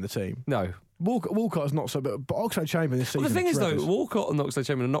going to get in the team. No. Walcott's not so, but Oxlade-Chamberlain this season. Well, the thing is, though, dreaded. Walcott and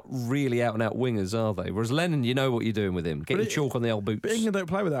Oxlade-Chamberlain are not really out-and-out wingers, are they? Whereas Lennon, you know what you're doing with him. Getting chalk on the old boots. But England don't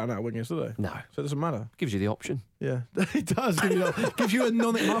play without an wingers, do they? No. So it doesn't matter. Gives you the option. Yeah, it does. Gives you a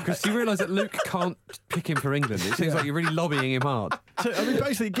Marcus. Do you realise that Luke can't pick him for England? It seems like you're really lobbying him hard. So, I mean,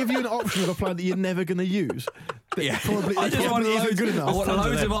 basically, give you an option of a player that you're never going to use. Yeah. Probably, I just want probably isn't loads, good enough. I want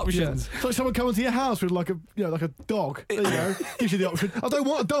loads of options. It's like someone coming to your house with like a dog. There you go. Gives you the option. I don't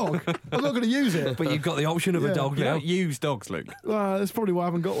want a dog. I'm not going to use it. But you've got the option of a Yeah. dog You now. don't use dogs, Luke. That's probably why I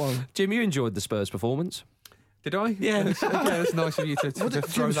haven't got one. Jim, you enjoyed the Spurs performance. Did I? Yeah. That's nice of you to throw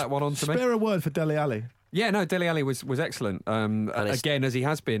Jim, that one on to me. Spare a word for Dele Alli. Yeah, no, Dele Alli was excellent, it's- again, as he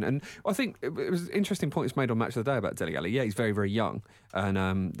has been. And I think it was an interesting point that's made on Match of the Day about Dele Alli. Yeah, he's very, very young. And,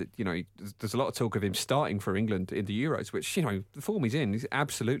 there's a lot of talk of him starting for England in the Euros, which, the form he's in, he's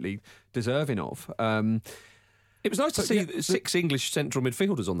absolutely deserving of. It was nice to see 6 English central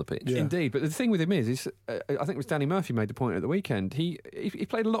midfielders on the pitch. Yeah. Indeed, but the thing with him is I think it was Danny Murphy made the point at the weekend. He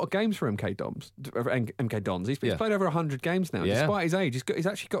played a lot of games for MK Dons. He's Yeah. played over 100 games now. Yeah. Despite his age, he's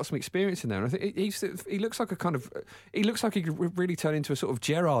actually got some experience in there. And I think he looks like he looks like he could really turn into a sort of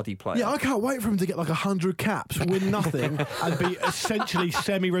Gerrardy player. Yeah, I can't wait for him to get like 100 caps, win nothing, and be essentially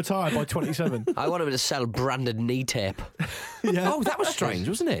semi-retired by 27. I want him to sell branded knee tape. Yeah. Oh, that was strange,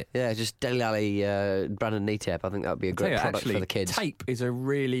 wasn't it? Yeah, just Dele Alli branded knee tape. I think that would be a great product actually, for the kids. tape is a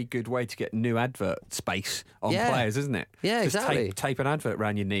really good way to get new advert space on Yeah. players, isn't it? Yeah, Just exactly. tape an advert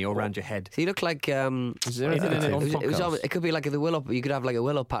around your knee or around your head. So you look like Is there anything in it on podcast? it could be like the Willow. You could have like a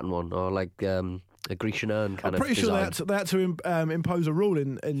Willow pattern one, or like a Grecian urn kind I'm pretty of sure design. they had to impose a rule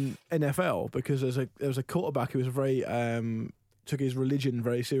in NFL because there was a quarterback who was very took his religion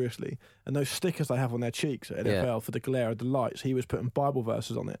very seriously, and those stickers they have on their cheeks at NFL for the glare of the lights, he was putting Bible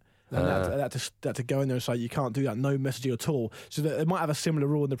verses on it. And that had to go in there and say you can't do that, no messaging at all. So they might have a similar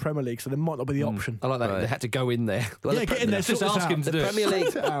rule in the Premier League, so there might not be the option. I like that. They had to go in there. Well, Yeah, the get in there, Just sort this ask him out. to The do it. Premier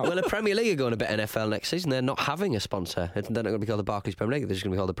League, Sort it out. well, the Premier League are going a bit NFL next season. They're not having a sponsor. They're not going to be called the Barclays Premier League. They're just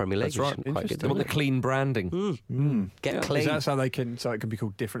going to be called the Premier League. That's right. Which is quite good, They want the isn't clean branding. it? Get clean. Is that so it can be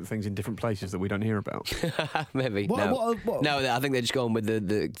called different things in different places that we don't hear about? Maybe. What- No, I think they're just going with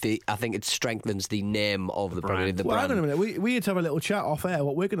the. I think it strengthens the name of the Premier League. The Well, hang brand. on a minute. We had to have a little chat off air.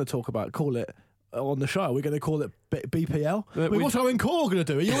 What we're going to talk about, call it on the show? Are we going to call it BPL? What's Owen Core going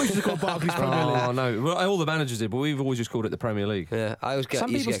to do? He always just called Barclays Premier League. Oh no, well, all the managers did, but we've always just called it the Premier League. Yeah, I always get. Some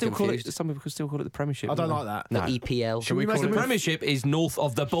people still confused. call it. Some people still call it the Premiership. I don't like that. The EPL. Should we call The it Premiership is north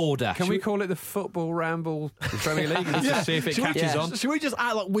of the border. Can we call it the Football Ramble Premier League and just see if it catches on? Should we just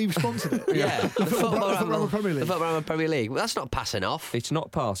act like we've sponsored it? Yeah, the Football Ramble Premier League. The Football Ramble Premier League. Well, that's not passing off. It's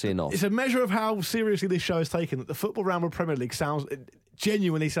not passing off. It's a measure of how seriously this show is taken that the Football Ramble Premier League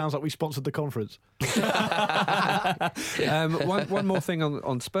genuinely sounds like we sponsored the conference. One more thing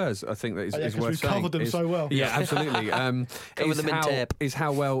on Spurs, I think that is worth we've saying. covered them so well. Yeah, absolutely. Cover them in tape. Is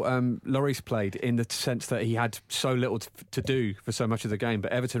how well Lloris played, in the sense that he had so little to do for so much of the game,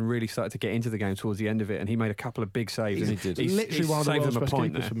 but Everton really started to get into the game towards the end of it, and he made a couple of big saves. He did. He's literally one of the saved world's them a best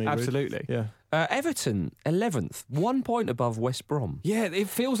point keepers there. for me, Rude. Absolutely. Yeah. Everton 11th, 1 point above West Brom. Yeah, it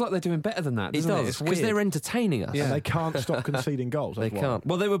feels like they're doing better than that. It doesn't does, It's because weird. they're entertaining us. Yeah. And they can't stop conceding goals. They That's why. can't.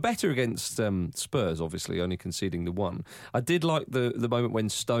 Well, they were better against Spurs, obviously, only conceding the one. I did like the moment when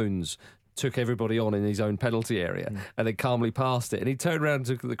Stones took everybody on in his own penalty area and then calmly passed it, and he turned around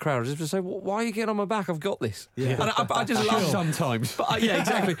to the crowd and just said, "Why are you getting on my back? I've got this." Yeah. And I just love sometimes. But yeah,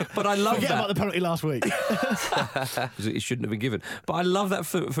 exactly. But I love Forget that. about the penalty last week. It shouldn't have been given. But I love that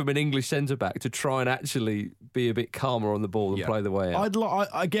from an English centre-back to try and actually be a bit calmer on the ball and play the way out.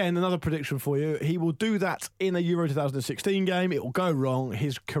 Again, another prediction for you. He will do that in a Euro 2016 game. It will go wrong.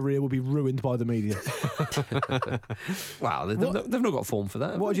 His career will be ruined by the media. Wow, they've not got form for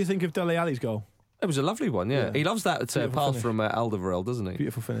that. What do you think of Dele Alli's goal? It was a lovely one, yeah. Yeah. He loves that Beautiful pass finish. from Alderweireld, doesn't he?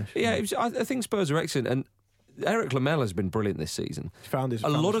 Beautiful finish. Yeah, I think Spurs are excellent, and Eric Lamela has been brilliant this season. Found a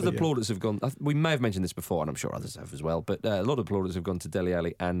lot of the feet, plaudits have gone. We may have mentioned this before, and I'm sure others have as well. But a lot of the plaudits have gone to Dele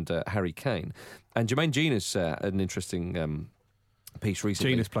Alli and Harry Kane. And Jermaine Genius had an interesting piece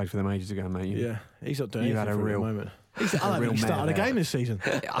recently. Genius played for them ages ago, mate. Yeah, he's not doing You anything had a for real- the moment. I don't think he started a game this season.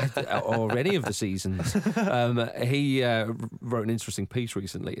 or any of the seasons. He wrote an interesting piece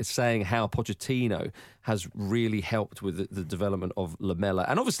recently. It's saying how Pochettino has really helped with the development of Lamela.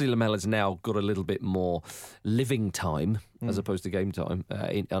 And obviously Lamela's now got a little bit more living time as opposed to game time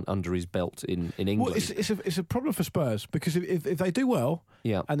under his belt in England. Well, it's a problem for Spurs because if they do well,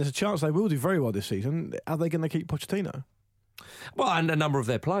 Yeah. and there's a chance they will do very well this season, are they going to keep Pochettino? Well, and a number of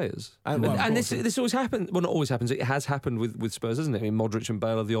their players. And, well, of and course, this always happens. Well, not always happens. It has happened with Spurs, hasn't it? I mean, Modric and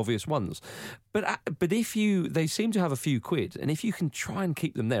Bale are the obvious ones. But if they seem to have a few quid, and if you can try and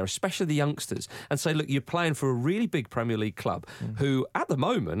keep them there, especially the youngsters, and say, look, you're playing for a really big Premier League club who, at the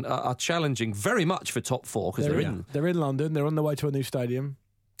moment, are challenging very much for top four because they're in London. They're on their way to a new stadium.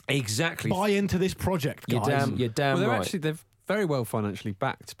 Exactly. Buy into this project, guys. You're damn Well, right. they're very well financially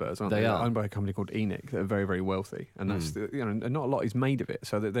backed, Spurs, aren't they? They They're are. owned by a company called ENIC. They're very, very wealthy, and that's not a lot is made of it.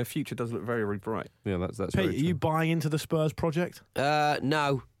 So that their future does look very, very bright. Yeah, that's Pete, very are true. you buying into the Spurs project? No,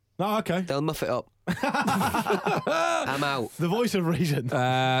 No, okay. they'll muff it up. I'm out. The voice of reason.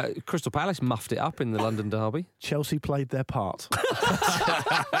 Crystal Palace muffed it up in the London derby. Chelsea played their part.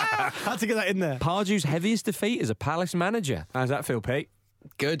 Had to get that in there. Pardew's heaviest defeat as a Palace manager. How's that feel, Pete?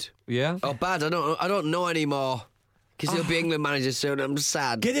 Good. Yeah. Oh, bad. I don't know anymore. Because he'll be England manager soon. I'm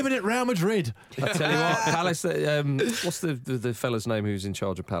sad. Get him in at Real Madrid. I tell you what, Palace. What's the fella's name who's in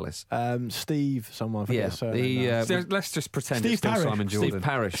charge of Palace? Steve, someone. I forget Yeah, his surname now. Let's just pretend Steve it's still Parish. Simon Jordan. Steve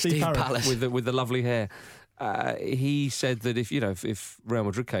Parish. Steve Parish. Palace. with the lovely hair. He said that if Real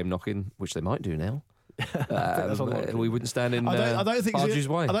Madrid came knocking, which they might do now, we wouldn't stand in I don't think Pardew's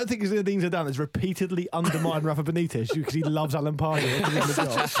way. I don't think Zinedine Zidane has repeatedly undermined Rafa Benitez because he loves Alan Pardew.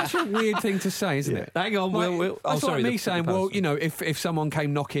 It's such a weird thing to say, isn't it? Hang on, That's like me saying, the well, if someone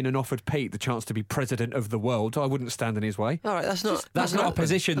came knocking and offered Pete the chance to be president of the world, I wouldn't stand in his way. All right, that's not a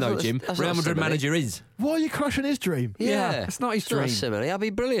position though, Jim. that's Real not Madrid simile. manager is. Why are you crushing his dream? Yeah, it's not his It's not a dream. simile. I'll be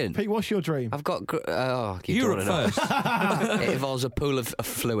brilliant. Pete, what's your dream? I've got. Keep Europe drawing it up. first. It involves a pool of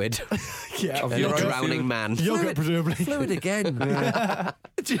fluid. Yeah, Of And your a own drowning man. yogurt presumably. Fluid again.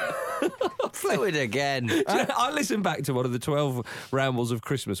 Fluid again. I listened back to one of the 12 rambles of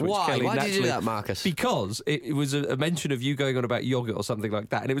Christmas. Which Why? Kelly Why did you do naturally- that, Marcus? Because it was a mention of you going on about yogurt or something like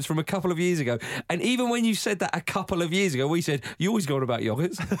that, and it was from a couple of years ago. And even when you said that a couple of years ago, we said you always go on about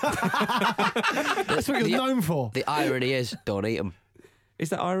yogurts. That's what you're known for. The irony is, don't eat them. Is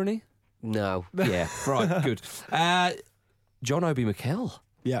that irony? No. Yeah, right, good. John Obi Mikel,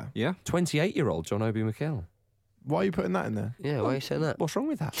 Yeah. Yeah. 28-year-old John Obi Mikel. Why are you putting that in there? Yeah, why are you saying that? What's wrong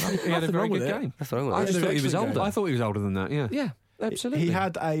with that? He had a Nothing very wrong good with it. game. What's wrong with I that? just an thought he was excellent older. game. I thought he was older than that, yeah. Yeah. Absolutely. He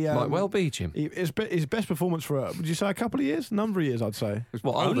had a... Might well be, Jim. His best performance for, would you say, a couple of years? Number of years, I'd say.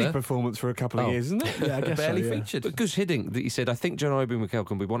 Well, only performance for a couple of years, isn't it? Yeah, I guess Barely so, yeah. featured. But Gus Hiddink, that he said, I think John Obi Mikel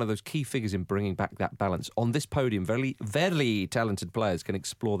can be one of those key figures in bringing back that balance. On this podium, very, very talented players can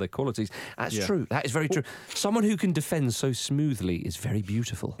explore their qualities. That's true. That is very true. Someone who can defend so smoothly is very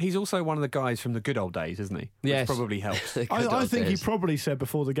beautiful. He's also one of the guys from the good old days, isn't he? Yes. Which probably helps. I think he probably said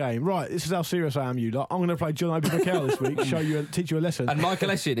before the game, right, this is how serious I am, you lot. I'm going to play John Obi Mikel this week, teach you a lesson. And Michael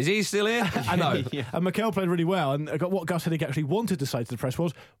Essien, is he still here? I know. And Mikel played really well. And what Gus Hiddink actually wanted to say to the press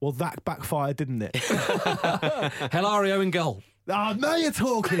was, well, that backfired, didn't it? Hilario in goal. Ah, now you're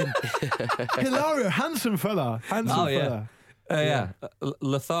talking. Hilario, handsome fella. Fella.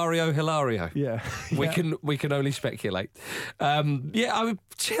 Lothario Hilario. Yeah. We can only speculate. I mean,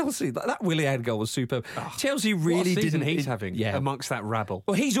 Chelsea, that Willian goal was superb. Chelsea really didn't. He's having amongst that rabble.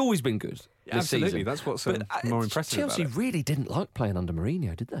 Well, he's always been good. Absolutely, season. that's what's more impressive. Chelsea about it. really didn't like playing under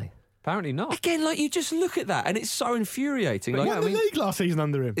Mourinho, did they? Apparently not. Again, like you just look at that, and it's so infuriating. But won the league last season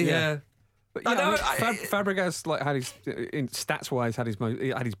under him. Yeah. But Fabregas, like, had his in stats-wise, had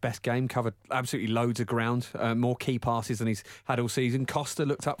his best game, covered absolutely loads of ground, more key passes than he's had all season. Costa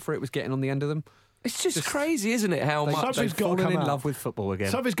looked up for it, was getting on the end of them. It's just crazy, isn't it? How much they've fallen in love with football again.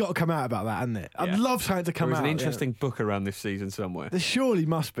 Something's got to come out about that, hasn't it? I'd love something to come out. There's an interesting book around this season somewhere. There surely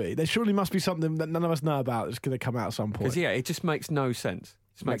must be. There surely must be something that none of us know about that's going to come out at some point. Because, it just makes no sense.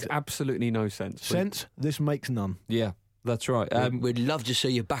 It makes absolutely no sense. This makes none. Yeah, that's right. We'd love to see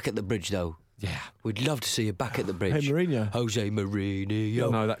you back at the bridge, though. Yeah. We'd love to see you back at the bridge. Hey, Mourinho. Jose Mourinho.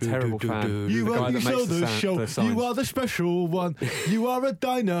 No, that terrible fan. You are the show the show. You are the special one. You are a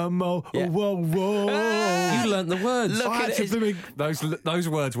dynamo. Yeah. Whoa, whoa. You learnt the words. Look at it. Those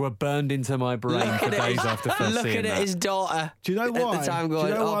words were burned into my brain for days after first seeing Looking at his daughter. Do you know why? At the time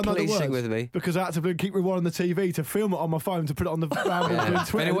going, please sing with me. Because I had to keep rewinding the TV to film it on my phone to put it on the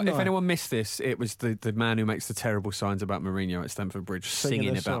Twitter. If anyone missed this, it was the man who makes the terrible signs about Mourinho at Stamford Bridge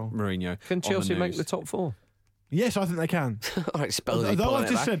singing about Mourinho. Can Chelsea make the top four? Yes, I think they can. All right, although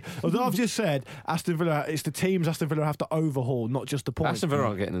I've just said Aston Villa, it's the teams Aston Villa have to overhaul, not just the points. Aston Villa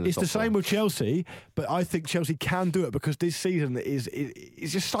aren't getting in the It's top the same four. with Chelsea, but I think Chelsea can do it because this season is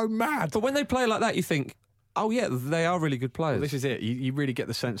just so mad. But when they play like that, you think, oh yeah, they are really good players. Well, this is it. You really get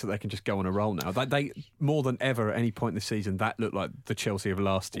the sense that they can just go on a roll now. They more than ever at any point in the season, that looked like the Chelsea of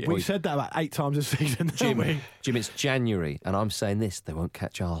last year. We've said that about 8 times this season, Jim, it's January, and I'm saying this: they won't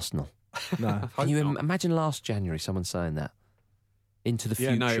catch Arsenal. No. Can you imagine last January someone saying that? Into the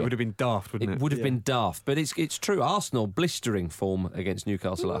future. Yeah, no, it would have been daft, wouldn't it? It would have been daft, but it's true. Arsenal blistering form against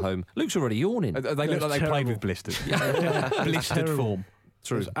Newcastle at home. Luke's already yawning. They look like they played with blisters. Blistered form.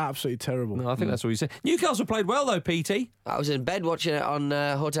 It was absolutely terrible. No, I think that's what you said. Newcastle played well though, PT. I was in bed watching it on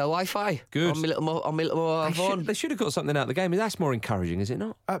hotel Wi-Fi. Good. On my little phone. They should have got something out of the game. That's more encouraging, is it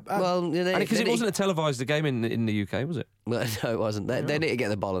not? Well, Because it wasn't a televised game in the UK, was it? Well, no, it wasn't. They need to get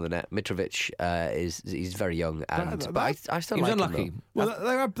the ball in the net. Mitrovic he's very young, but I still he was like unlucky. him. Well,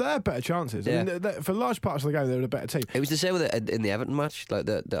 they had better chances. Yeah. I mean, for large parts of the game, they were a better team. It was the same with in the Everton match, like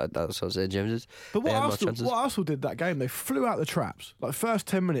that's what I was saying, James's. But what Arsenal did that game, they flew out the traps. Like first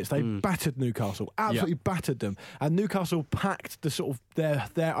 10 minutes, they battered Newcastle, absolutely battered them, and Newcastle packed the sort of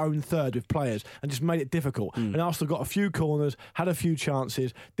their own third with players and just made it difficult. And Arsenal got a few corners, had a few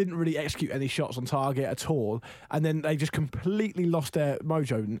chances, didn't really execute any shots on target at all, and then they just completely lost their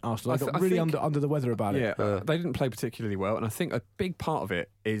mojo in Arsenal. They got really under the weather about it. Yeah, they didn't play particularly well, and I think a big part of it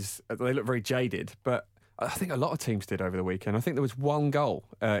is they look very jaded, but I think a lot of teams did over the weekend. I think there was one goal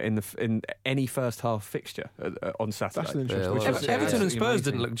in any first half fixture on Saturday. That's an interesting. Everton and Spurs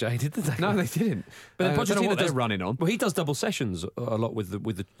didn't look jaded, did they? No, they didn't. But Pochettino does running on. Well, he does double sessions a lot with the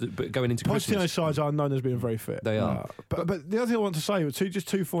going into Christmas. Pochettino's sides are known as being very fit. They are. But the other thing I want to say,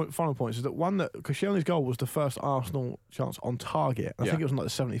 two final points, is that one, that Koscielny's goal was the first Arsenal chance on target. I think it was in like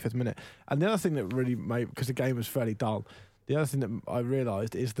the 75th minute. And the other thing that really made, because the game was fairly dull, the other thing that I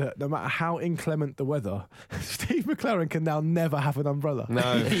realised is that no matter how inclement the weather, Steve McLaren can now never have an umbrella.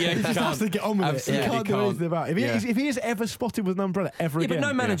 No. He just has to get on with it. He can't do anything about it. If he is ever spotted with an umbrella ever again. But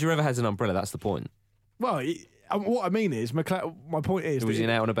no manager ever has an umbrella, that's the point. Well, what I mean is, my point is... Was he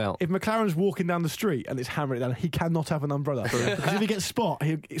out and about? If McLaren's walking down the street and it's hammering it down, he cannot have an umbrella. Because if he gets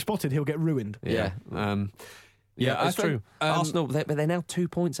spotted, he'll get ruined. Yeah. Yeah, that's true. Arsenal, they're now 2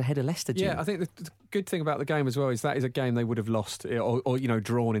 points ahead of Leicester, Jim. Yeah, I think the good thing about the game as well is that is a game they would have lost or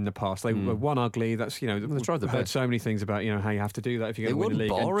drawn in the past. They were one ugly. That's they tried their heard best. so many things about how you have to do that if you're going to win the league.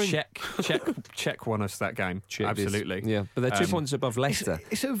 Boring. And Czech won us that game. Absolutely. Yeah, but they're 2 points above Leicester.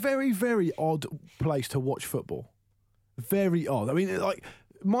 It's a very, very odd place to watch football. Very odd. I mean, like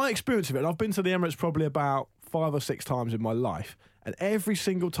my experience of it, I've been to the Emirates probably about 5 or 6 times in my life, And every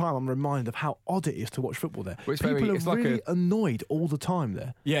single time I'm reminded of how odd it is to watch football there. Well, People it's are like really annoyed all the time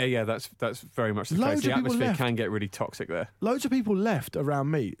there. Yeah, that's very much the Loads case. The of people atmosphere left. can get really toxic there. Loads of people left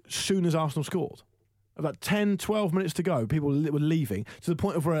around me as soon as Arsenal scored. About 10, 12 minutes to go, people were leaving to the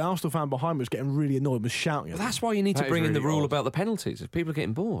point of where an Arsenal fan behind me was getting really annoyed and was shouting at Well, that's why you need to That is bring in the really rule odd. about the penalties. If people are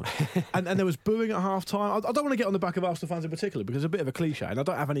getting bored. and there was booing at half-time. I don't want to get on the back of Arsenal fans in particular because it's a bit of a cliche and I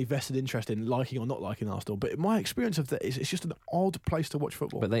don't have any vested interest in liking or not liking Arsenal, but my experience of that is it's just an odd place to watch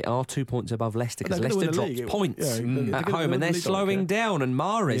football. But they are 2 points above Leicester because They're gonna Leicester win the drops league. points Yeah, they're at gonna home win and the they're league, slowing okay. down and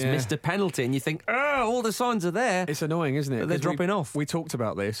Mahrez Yeah. missed a penalty and you think, all the signs are there. It's annoying, isn't it? But they're 'Cause dropping off. We talked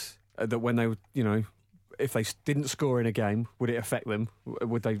about this, that when they, if they didn't score in a game, would it affect them?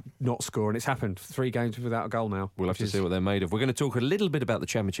 Would they not score? And it's happened. 3 games without a goal now. We'll have to see what they're made of. We're going to talk a little bit about the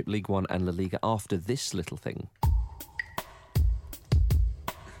Championship, League One and La Liga after this little thing.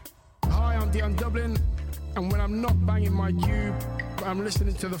 Hi, I'm Dion Dublin, and when I'm not banging my cube, I'm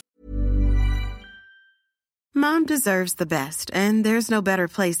listening to the Mom deserves the best, and there's no better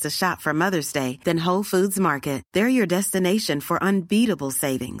place to shop for Mother's Day than Whole Foods Market. They're your destination for unbeatable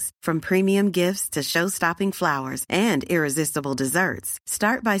savings, from premium gifts to show-stopping flowers and irresistible desserts.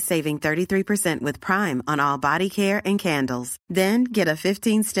 Start by saving 33% with Prime on all body care and candles. Then get a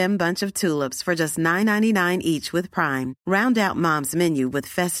 15-stem bunch of tulips for just $9.99 each with Prime. Round out Mom's menu with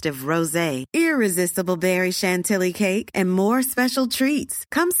festive rosé, irresistible berry chantilly cake, and more special treats.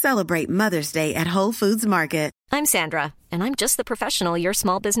 Come celebrate Mother's Day at Whole Foods Market. I'm Sandra, and I'm just the professional your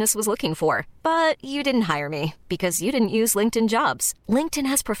small business was looking for. But you didn't hire me because you didn't use LinkedIn Jobs. LinkedIn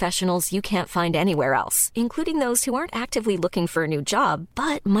has professionals you can't find anywhere else, including those who aren't actively looking for a new job,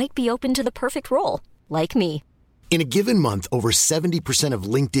 but might be open to the perfect role, like me. In a given month, over 70% of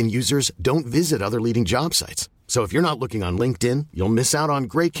LinkedIn users don't visit other leading job sites. So if you're not looking on LinkedIn, you'll miss out on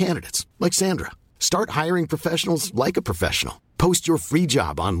great candidates like Sandra. Start hiring professionals like a professional. Post your free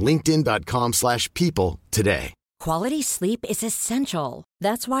job on linkedin.com/people today. Quality sleep is essential.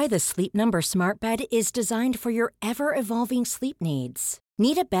 That's why the Sleep Number Smart Bed is designed for your ever-evolving sleep needs.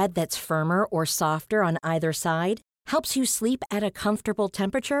 Need a bed that's firmer or softer on either side? Helps you sleep at a comfortable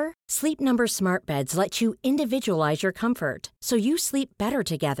temperature? Sleep Number Smart Beds let you individualize your comfort, so you sleep better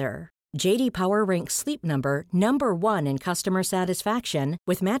together. J.D. Power ranks Sleep Number number 1 in customer satisfaction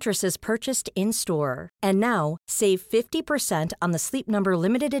with mattresses purchased in-store. And now, save 50% on the Sleep Number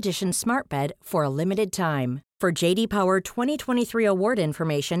Limited Edition Smart Bed for a limited time. For J.D. Power 2023 award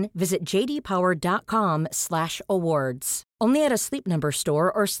information, visit jdpower.com/awards. Only at a Sleep Number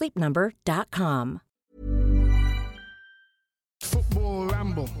store or sleepnumber.com. Football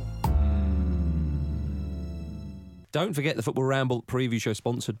Ramble. Don't forget the Football Ramble preview show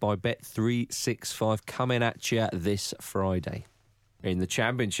sponsored by Bet365 coming at you this Friday. In the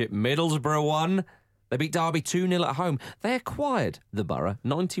Championship, Middlesbrough won. They beat Derby 2-0 at home. They acquired the Borough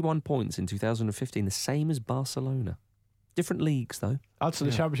 91 points in 2015, the same as Barcelona. Different leagues, though. I'd say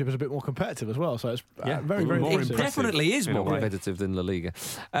the Championship is a bit more competitive as well, so it's Yeah, very, very more It impressive. definitely is in a more way. competitive than La Liga.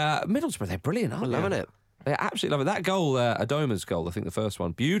 Middlesbrough, they're brilliant, aren't they? Loving it. They absolutely love it. That goal, Adoma's goal, I think the first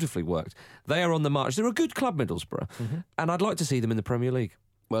one, beautifully worked. They are on the march. They're a good club, Middlesbrough, and I'd like to see them in the Premier League.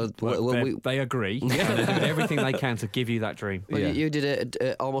 Well, They agree. And they're doing everything they can to give you that dream. Well, you did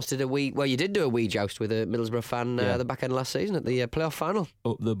almost did a wee. Well, you did do a wee joust with a Middlesbrough fan Yeah. at the back end of last season at the playoff final.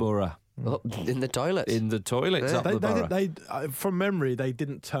 Up the Borough. Up in the toilets. In the toilets, Yeah. up the Borough. From memory, they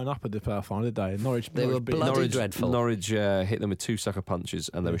didn't turn up at the playoff final, did they? Norwich. They were beat- bloody dreadful. Norwich hit them with 2 sucker punches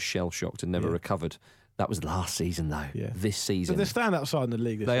and they were shell-shocked and never recovered. That was last season, though. Yeah. This So season. they stand outside in the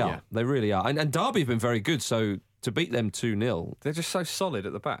league. This They year. are. They really are. And Derby have been very good, so to beat them 2-0... They're just so solid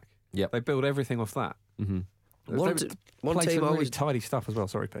at the back. Yep. They build everything off that. Mm-hmm. One Play team some really always tidy stuff as well.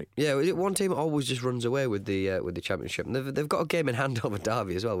 Sorry, Pete. Yeah, one team always just runs away with the Championship. And they've got a game in hand over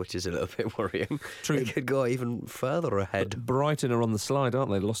Derby as well, which is a little bit worrying. True. They could go even further ahead. Brighton are on the slide,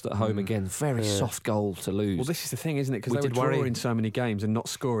 aren't they? Lost at home again. Very soft goal to lose. Well, this is the thing, isn't it? Because We they were did worry. drawing so many games and not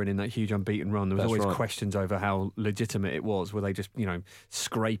scoring in that huge unbeaten run. There was That's always right. questions over how legitimate it was. Were they just,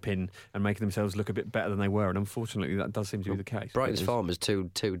 scraping and making themselves look a bit better than they were? And unfortunately, that does seem to be the case. Brighton's form is two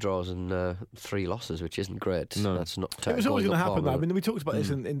draws and 3 losses, which isn't great. No. That's not. It was always going to happen, though. I Really. mean, we talked about this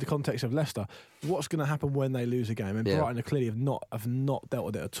in the context of Leicester. What's going to happen when they lose a game? And Yeah. Brighton are clearly have not dealt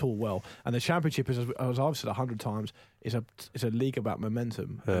with it at all well. And the Championship, as I've said 100 times, is a league about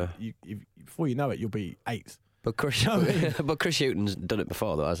momentum. Yeah. Before you know it, you'll be 8th. But Chris, You know what I mean? but Chris Hughton's done it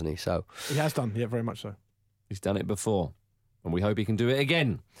before, though, hasn't he? So He has done, yeah, very much so. He's done it before, and we hope he can do it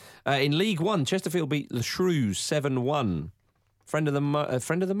again. In League One, Chesterfield beat the Shrews 7-1. friend of the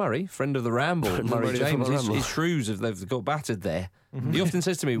Murray, friend of the Ramble, Murray James. His shrews they've got battered there. Mm-hmm. He often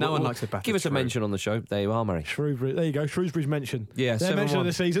says to me, No one likes a battered give us a shrew. mention on the show. There you are, Murray. Shrewsbury. There you go. Shrewsbury's mention. Yeah, their mention of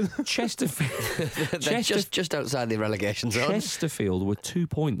the season. Chesterfield. They're just outside the relegation zone. Chesterfield were 2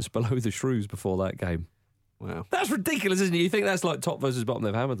 points below the Shrews before that game. Wow. That's ridiculous, isn't it? You think that's like top versus bottom,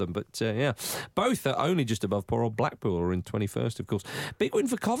 they've hammered them. But yeah, both are only just above poor old Blackpool, or in 21st, of course. Big win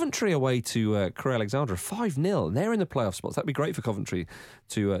for Coventry away to Crewe Alexandra, 5-0. And they're in the playoff spots. That'd be great for Coventry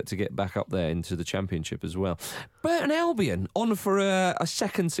to get back up there into the Championship as well. Burton Albion on for a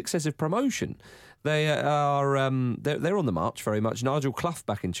second successive promotion. They are they're on the march very much. Nigel Clough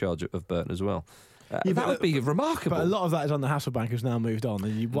back in charge of Burton as well. That would be remarkable. But a lot of that is under Hasselbank, who's now moved on,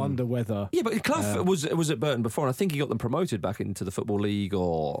 and you wonder whether... Yeah, but Clough was at Burton before, and I think he got them promoted back into the Football League,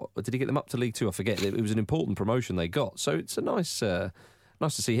 or did he get them up to League Two? I forget. It was an important promotion they got. So it's a nice to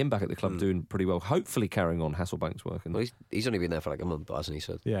see him back at the club doing pretty well, hopefully carrying on Hasselbank's work. Well, he's only been there for like a month, hasn't he?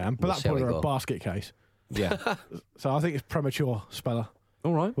 So yeah, and Blackpool are a basket case. Yeah. So I think it's premature, Speller.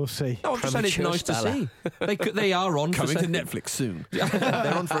 All right. We'll see. No, I'm just saying it's nice to see. They are on Coming for to Netflix soon.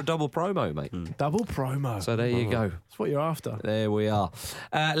 They're on for a double promo, mate. Double promo. So there you go. That's what you're after. There we are.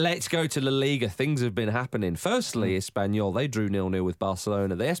 Let's go to La Liga. Things have been happening. Firstly, Espanyol, they drew 0-0 with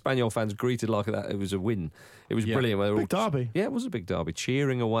Barcelona. The Espanyol fans greeted like that. It was a win. It was brilliant. Big derby. Yeah, it was a big derby.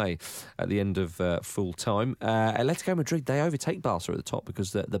 Cheering away at the end of full time. Atletico Madrid, they overtake Barca at the top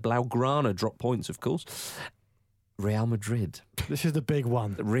because the Blaugrana dropped points, of course. Real Madrid. This is the big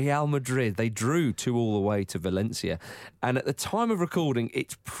one. Real Madrid, they drew 2-2 away to Valencia. And at the time of recording,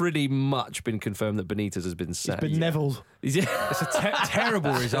 it's pretty much been confirmed that Benitez has been sacked. He's been Neville'd. It's a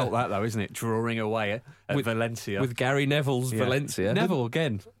terrible result, that, though, isn't it? Drawing away at Valencia. With Gary Neville's Valencia. Neville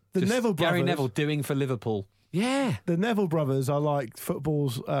again. The Neville brothers. Gary Neville doing for Liverpool. Yeah. The Neville brothers are like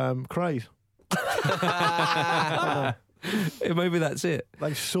football's craze. Maybe that's it.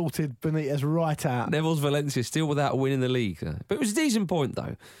 They've sorted Benitez right out. Neville's Valencia still without a win in the league. But it was a decent point,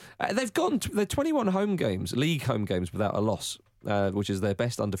 though. They're 21 home games, league home games, without a loss, which is their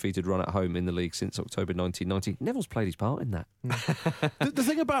best undefeated run at home in the league since October 1990. Neville's played his part in that. The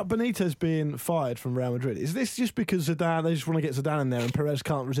thing about Benitez being fired from Real Madrid, is this just because Zidane, they just want to get Zidane in there and Perez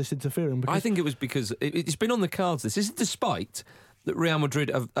can't resist interfering? Because I think it was because it's been on the cards. This is despite that Real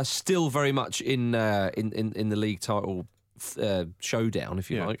Madrid are still very much in the league title showdown, if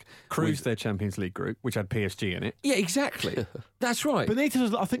you like. Cruised their Champions League group, which had PSG in it. Yeah, exactly. That's right. I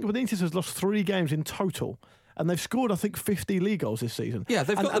think Benitez has lost 3 games in total. And they've scored, I think, 50 league goals this season. Yeah,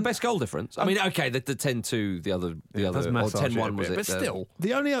 they've got the best goal difference. I mean, okay, the 10-2, the other, or 10-1 was it? But still,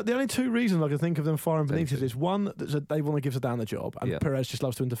 the only 2 reasons I can think of them firing Benitez is one, that they want to give Zidane the job, and Perez just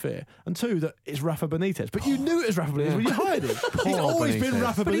loves to interfere, and 2, that it's Rafa Benitez. But you knew it was Rafa Benitez when you hired him. He's always been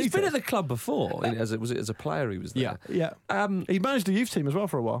Rafa Benitez. But he's been at the club before. As a player, he was there. Yeah. He managed the youth team as well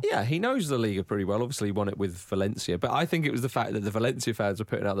for a while. Yeah, he knows the Liga pretty well. Obviously, he won it with Valencia. But I think it was the fact that the Valencia fans were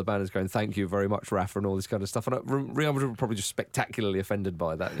putting out the banners going, "Thank you very much, Rafa," and all this kind of stuff. And Real Madrid were probably just spectacularly offended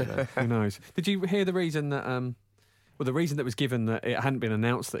by that. You know? Who knows? Did you hear the reason that? The reason that was given that it hadn't been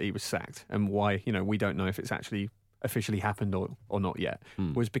announced that he was sacked, and why? You know, we don't know if it's actually officially happened or not yet.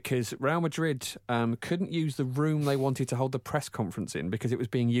 Was because Real Madrid couldn't use the room they wanted to hold the press conference in because it was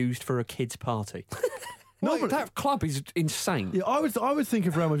being used for a kids' party. No, that club is insane. Yeah, I would think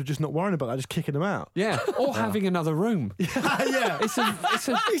of Real Madrid just not worrying about that, just kicking them out. Yeah, or having another room. Yeah, it's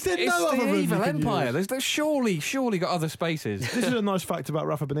no other room evil you can empire. use. There's surely got other spaces. This is a nice fact about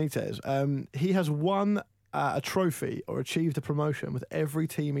Rafa Benitez. He has won a trophy or achieved a promotion with every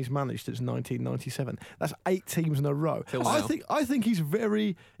team he's managed since 1997. That's 8 teams in a row. I think he's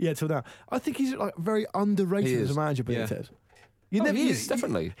very till now. I think he's like very underrated as a manager, Benitez. He is,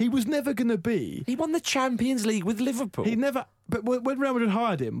 definitely. He was never going to be. He won the Champions League with Liverpool. He never. But when Real Madrid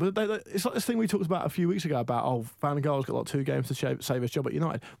hired him, it's like this thing we talked about a few weeks ago about, Van Gaal's got like 2 games to save his job at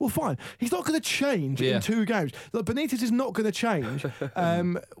United. Well, fine. He's not going to change in 2 games. Like, Benitez is not going to change.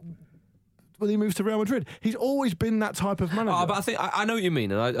 When he moves to Real Madrid, he's always been that type of manager. But I think I know what you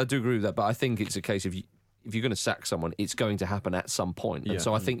mean, and I do agree with that. But I think it's a case of if you're going to sack someone, it's going to happen at some point. And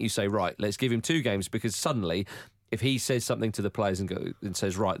so I think you say, right, let's give him 2 games, because suddenly, if he says something to the players and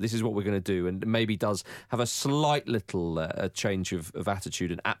says, right, this is what we're going to do, and maybe does have a slight little change of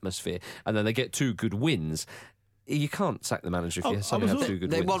attitude and atmosphere, and then they get 2 good wins, you can't sack the manager if you suddenly have 2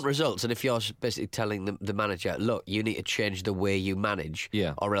 good wins. They want results, and if you're basically telling the manager, look, you need to change the way you manage,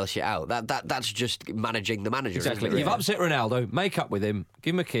 or else you're out. That's just managing the manager. Exactly. Isn't it? You've upset Ronaldo, make up with him,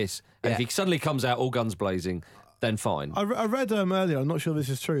 give him a kiss, and if he suddenly comes out all guns blazing, then fine. I read earlier, I'm not sure this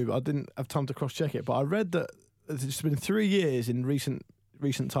is true, but I didn't have time to cross-check it, but I read that it's been 3 years in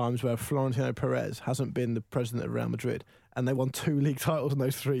recent times where Florentino Perez hasn't been the president of Real Madrid, and they won 2 league titles in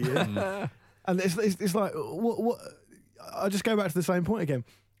those 3 years. And it's like, what? I just go back to the same point again.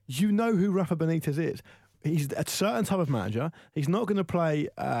 You know who Rafa Benitez is. He's a certain type of manager. He's not going to play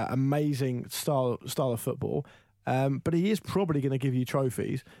amazing style of football, but he is probably going to give you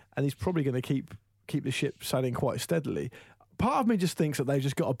trophies, and he's probably going to keep the ship sailing quite steadily. Part of me just thinks that they've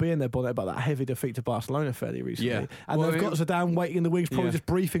just got to be in their bonnet about that heavy defeat to Barcelona fairly recently. Yeah. And they've got Zidane waiting in the wings, probably just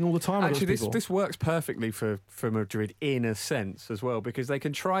briefing all the time. Actually, this works perfectly for Madrid in a sense as well, because they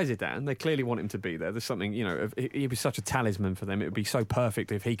can try Zidane. They clearly want him to be there. There's something, he'd be such a talisman for them. It would be so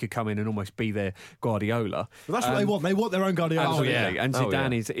perfect if he could come in and almost be their Guardiola. But that's what they want. They want their own Guardiola. Absolutely. And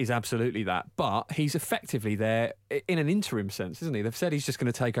Zidane is absolutely that. But he's effectively there in an interim sense, isn't he? They've said he's just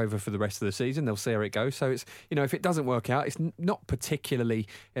going to take over for the rest of the season. They'll see how it goes. So it's, if it doesn't work out, it's not particularly,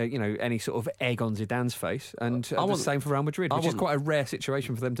 any sort of egg on Zidane's face. And the same for Real Madrid, which is quite a rare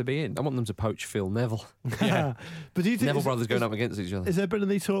situation for them to be in. I want them to poach Phil Neville. Yeah. But do you think Neville brothers going up against each other? Is there been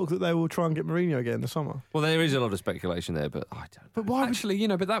any talk that they will try and get Mourinho again in the summer? Well, there is a lot of speculation there, but I don't know. But why? Actually,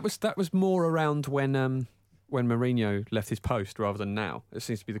 but that was more around when Mourinho left his post rather than now. It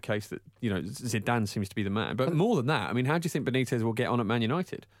seems to be the case that, Zidane seems to be the man. But more than that, how do you think Benitez will get on at Man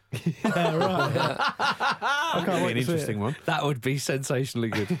United? Yeah, right. I can't wait an interesting one. That would be sensationally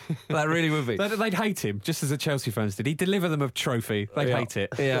good. That really would be. They'd hate him, just as the Chelsea fans did. He'd deliver them a trophy. They'd hate it.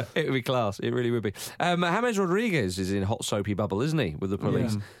 Yeah, it would be class. It really would be. James Rodriguez is in hot soapy bubble, isn't he, with the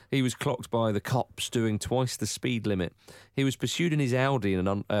police? Yeah. He was clocked by the cops doing twice the speed limit. He was pursued in his Audi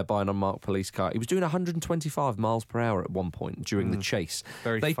by an unmarked police car. He was doing 125 miles per hour at one point during the chase.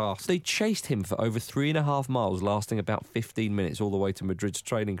 Very fast. They chased him for over 3.5 miles, lasting about 15 minutes, all the way to Madrid's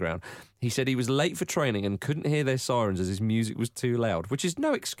training ground. He said he was late for training and couldn't hear their sirens as his music was too loud, which is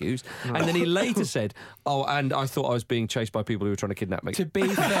no excuse. And then he later said, and I thought I was being chased by people who were trying to kidnap me. To be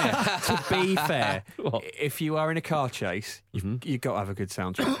fair, if you are in a car chase, you've got to have a good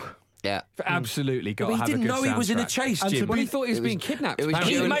soundtrack. Yeah, absolutely got to have a good soundtrack. He didn't know he was in a chase, Jim. Well, he thought he was being kidnapped.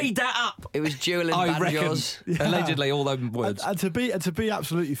 He made that up. It was dueling banjos. Allegedly, all those words. And to be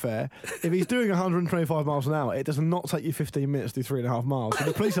absolutely fair, if he's doing 125 miles an hour, it does not take you 15 minutes to do 3.5 miles. So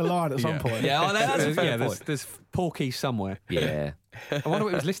the police are lying at some point. Yeah, that's a fair point. There's Porky somewhere. Yeah. I wonder what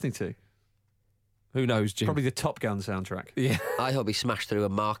he was listening to. Who knows, Jim? Probably the Top Gun soundtrack. Yeah. I hope he smashed through a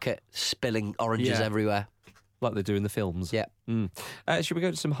market, spilling oranges everywhere. Like they do in the films. Yeah. Should we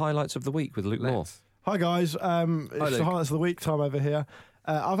go to some highlights of the week with Luke Moore? Hi, guys. It's the highlights of the week time over here.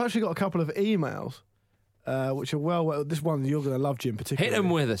 I've actually got a couple of emails, which are well, this one you're going to love, Jim, particularly. Hit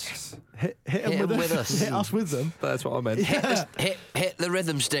them with us. Hit them with us. Hit us with them. That's what I meant. Yeah. Hit the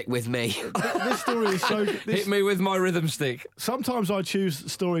rhythm stick with me. This story is so good. Hit me with my rhythm stick. Sometimes I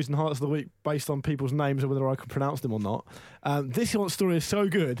choose stories and highlights of the week based on people's names and whether I can pronounce them or not. This story is so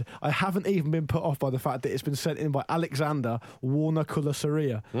good, I haven't even been put off by the fact that it's been sent in by Alexander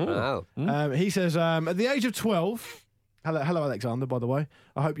Warner-Kulasaria. Wow. He says, at the age of 12... Hello, Alexander, by the way.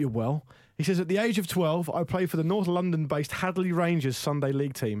 I hope you're well. He says, at the age of 12, I played for the North London-based Hadley Rangers Sunday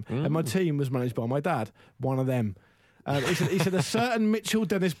League team, and my team was managed by my dad, one of them. He said a certain Mitchell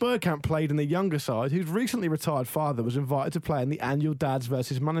Dennis Bergkamp played in the younger side, whose recently retired father was invited to play in the annual Dads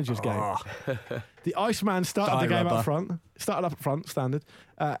versus Managers game. The Iceman started the game up front. Standard.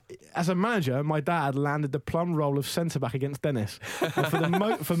 As a manager, my dad landed the plum role of centre-back against Dennis. And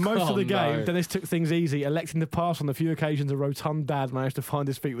for most of the game, Dennis took things easy, electing to pass on a few occasions. A rotund dad managed to find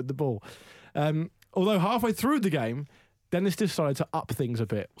his feet with the ball. Although halfway through the game, Dennis decided to up things a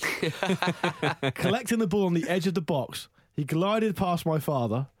bit. Collecting the ball on the edge of the box, he glided past my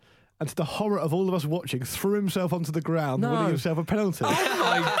father and, to the horror of all of us watching, threw himself onto the ground, winning himself a penalty. Oh,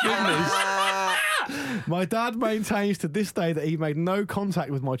 my goodness. My dad maintains to this day that he made no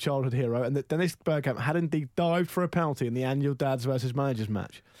contact with my childhood hero and that Dennis Bergkamp had indeed dived for a penalty in the annual Dads versus Managers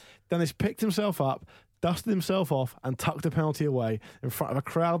match. Dennis picked himself up, dusted himself off and tucked the penalty away in front of a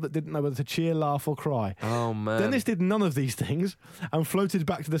crowd that didn't know whether to cheer, laugh or cry. Oh, man. Dennis did none of these things and floated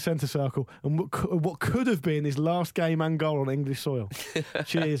back to the centre circle and what could have been his last game and goal on English soil.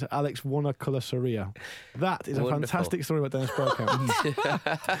 Cheers, Alex Warner-Kulasaria. That is a fantastic story about Dennis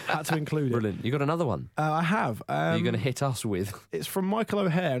Bergkamp. Had to include it. Brilliant. You got another one? I have. Are you going to hit us with? It's from Michael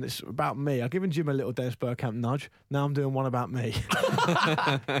O'Hare and it's about me. I've given Jim a little Dennis Bergkamp nudge. Now I'm doing one about me.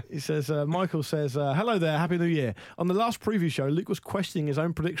 He says, Michael says, hello there, Happy New Year. On the last preview show, Luke was questioning his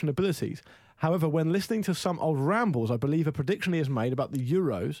own prediction abilities. However, when listening to some old rambles, I believe a prediction he has made about the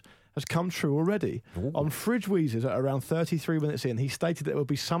Euros has come true already. Ooh. On Fridge Wheezers at around 33 minutes in, he stated that there would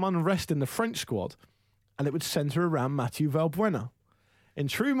be some unrest in the French squad and it would centre around Mathieu Valbuena. In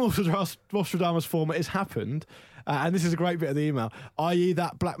true Nostradamus form, it has happened. And this is a great bit of the email, i.e.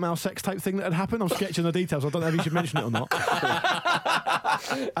 that blackmail sex tape thing that had happened. I'm sketching the details. I don't know if you should mention it or not.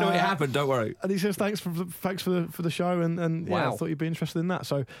 No, it happened. Don't worry. And he says thanks for the show, and yeah, I thought you'd be interested in that.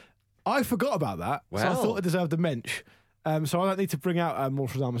 So I forgot about that. So I thought it deserved a mensch. So I don't need to bring out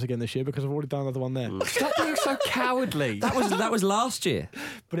Nostradamus again this year because I've already done another one there. Stop being so cowardly. That was last year.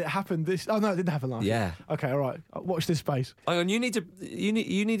 But it happened this. Oh no, it didn't happen last year. Okay, all right. Watch this space. Hang on, you needed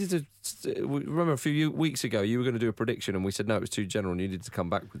to remember a few weeks ago you were going to do a prediction and we said no, it was too general and you needed to come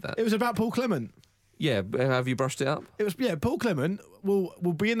back with that. It was about Paul Clement. Yeah, have you brushed it up? It was Paul Clement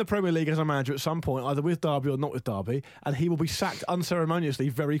will be in the Premier League as a manager at some point, either with Derby or not with Derby, and he will be sacked unceremoniously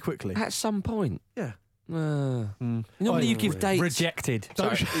very quickly. At some point. Yeah. Normally you give dates. Rejected. It's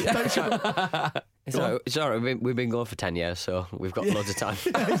all right. We've been going for 10 years, so we've got loads of time.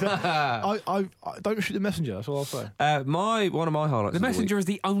 I don't shoot the messenger. That's all I'll say. One of my highlights. The messenger is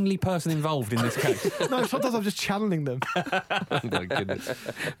the only person involved in this case. No, sometimes I'm just channeling them. Oh my goodness,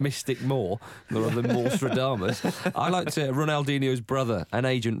 Mystic Moore, rather than Nostradamus. I liked Ronaldinho's brother and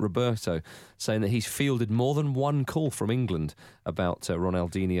agent Roberto saying that he's fielded more than one call from England about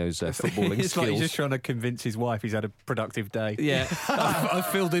Ronaldinho's footballing it's skills. Like he's just trying to convince his wife he's had a productive day. Yeah, I've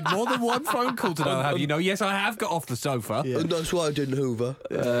fielded more than one phone call today. Have you know? Yes, I have got off the sofa. Yeah. And that's why I didn't hoover.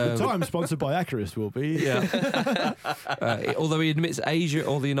 The time sponsored by Acarist will be. Yeah. Although he admits Asia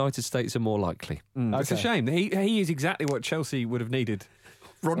or the United States are more likely. It's a shame. He is exactly what Chelsea would have needed.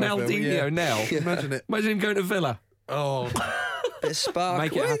 Ronaldinho now. Yeah. Imagine it. Imagine him going to Villa. Oh, bit of spark.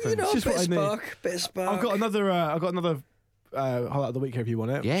 Make it happen. You know, It's just bit what I of spark. I've got another highlight of the week if you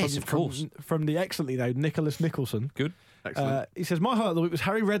want it. Yes, of course. From the excellently named Nicholas Nicholson. Good. Excellent. He says, my highlight of the week was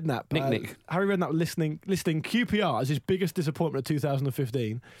Harry Redknapp. Nick. Harry Redknapp listing QPR as his biggest disappointment of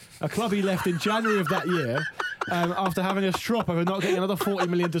 2015, a club he left in January of that year after having a strop over not getting another 40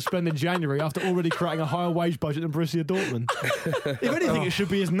 million to spend in January after already creating a higher wage budget than Borussia Dortmund. If anything, it should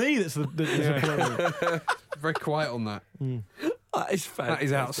be his knee that's the disappointment. Very quiet on that. That is fantastic. That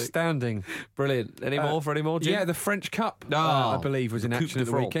is outstanding. Brilliant. Any more, Jim? Yeah, the French Cup, I believe, was in action at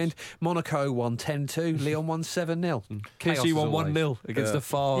the weekend. Monaco won 10-2, Lyon won 7-0. PSG won 1-0 against a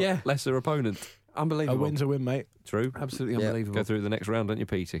far lesser opponent. Unbelievable. A win's a win, mate. True. Absolutely unbelievable. Go through the next round, don't you,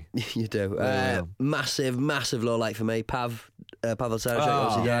 Petey? You do. Massive low light for me. Pavel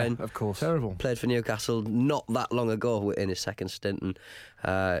Saracek, again. Of course. Terrible. Played for Newcastle not that long ago in his second stint, and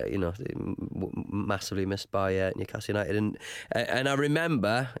massively missed by Newcastle United. And I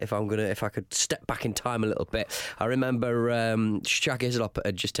remember, if I could step back in time a little bit, I remember Shaq Hislop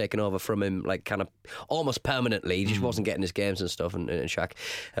had just taken over from him, like kind of almost permanently. He just wasn't getting his games and stuff, and Shaq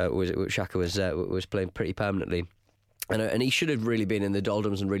was playing pretty permanently. And he should have really been in the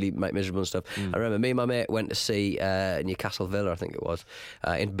doldrums and really made miserable and stuff. I remember me and my mate went to see Newcastle Villa, I think it was,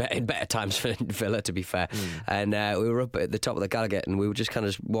 in better times for Villa, to be fair. And we were up at the top of the Gallagher and we were just kind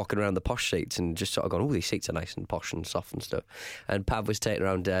of walking around the posh seats and just sort of going, oh, these seats are nice and posh and soft and stuff. And Pav was taking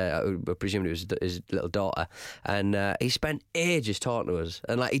around, I presume it was his little daughter, and he spent ages talking to us.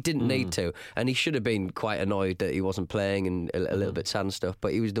 And like he didn't need to, and he should have been quite annoyed that he wasn't playing and a little bit sad and stuff.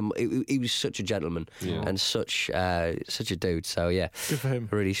 But he was such a gentleman and such a dude. So yeah, good for him.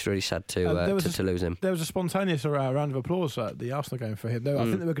 Really sad to lose him. There was a spontaneous round of applause at the Arsenal game for him. I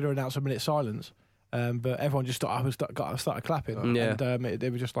think they were going to announce a minute silence, but everyone just started clapping. Yeah. And they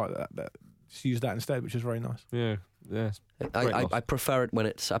were just like that. Just use that instead, which is very nice. Yeah. I prefer it when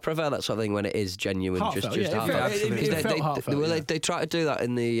I prefer that sort of thing when it is genuine. Heartfelt, just heartfelt. they tried to do that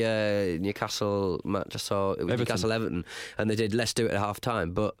in the Newcastle match. I saw it was Newcastle Everton, and they did let's do it at half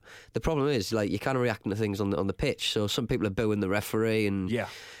time. But the problem is, like, you're kind of reacting to things on the pitch. So some people are booing the referee, and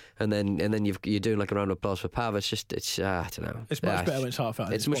then you're doing like a round of applause for Pavel. It's I don't know. It's much better when it's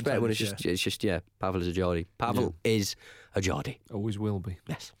heartfelt. It's much better when it's just Pavel is a Geordie. Pavel is a Geordie. Always will be.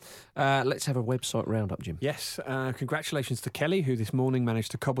 Yes. Let's have a website roundup, Jim. Yes. Congratulations to Kelly, who this morning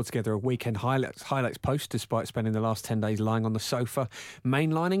managed to cobble together a weekend highlights post despite spending the last 10 days lying on the sofa,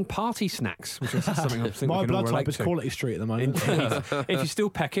 mainlining party snacks, which is something I think my we can all blood relate type is to. Quality Street at the moment. Indeed. If you're still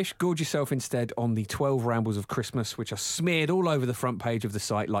peckish, gorge yourself instead on the 12 Rambles of Christmas, which are smeared all over the front page of the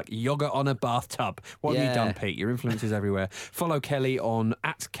site like yogurt on a bathtub. What have you done, Pete? Your influence is everywhere. Follow Kelly on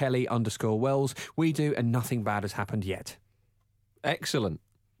 @Kelly_Wells. We do, and nothing bad has happened yet. Excellent.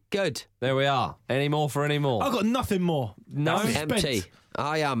 Good. There we are. Any more for any more? I've got nothing more. No? I'm empty.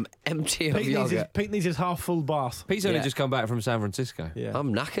 I am empty of yogurt. Pete needs his half full bath. Pete's only just come back from San Francisco. Yeah.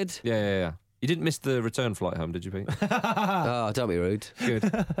 I'm knackered. Yeah. You didn't miss the return flight home, did you, Pete? Oh, don't be rude. Good.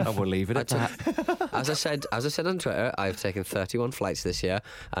 I will leave it at that. As I said on Twitter, I've taken 31 flights this year,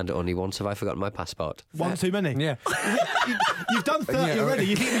 and only once have I forgotten my passport. One too many. Yeah. You've done 30 already.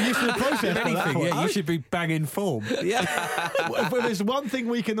 You think you're used to the process. If anything, you should be banging form. Yeah. If there's one thing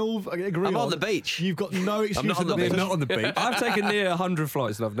we can all agree I'm on the beach. You've got no excuse. I'm not on the to beach. Not on the beach. I've taken near 100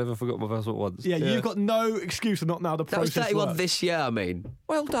 flights and I've never forgotten my passport once. Yeah, you've got no excuse to not know how the That was process 31 works. this year, I mean.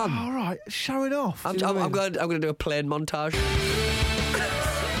 Well done. All right, showing off. I'm Do you know what I mean? going to do a plane montage.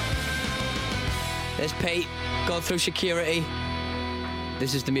 There's Pete going through security.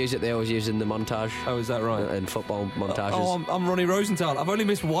 This is the music they always use in the montage. Oh, is that right? In football montages. Oh, I'm Ronnie Rosenthal. I've only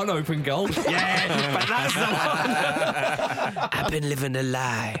missed one open goal. Yeah, but that's the one. I've been living a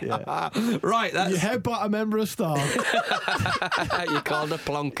lie. Right, that's... You headbutt a member of staff. You called a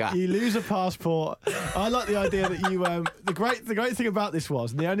plonker. You lose a passport. I like the idea that you. The great thing about this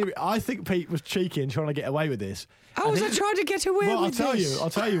was, and the only I think Pete was cheeky and trying to get away with this. How was I trying to get away Well, with I'll this?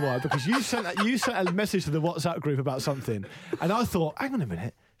 tell you why. Because you sent a message to the WhatsApp group about something, and I thought, hang on a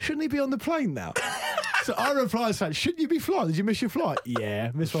minute, shouldn't he be on the plane now? So I replied saying, shouldn't you be flying? Did you miss your flight?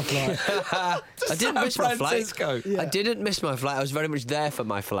 Yeah, missed my flight. I didn't miss my flight. Yeah. I didn't miss my flight. I was very much there for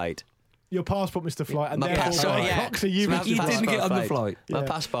my flight. Your passport missed the flight, and My therefore, passport, by yeah. proxy, you My missed your didn't flight. get on the flight. My Yeah.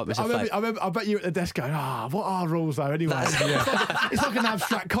 passport missed I a flight. I bet you were at the desk going, what are rules though anyway? It's like an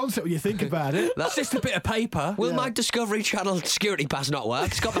abstract concept when you think about it. That's just a bit of paper. Will my Discovery Channel security pass not work?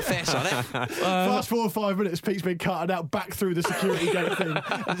 It's got my face on it. Fast forward 5 minutes, Pete's been cutted out back through the security gate thing.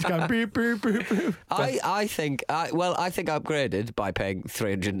 And it's going beep, beep, beep, beep. I think I upgraded by paying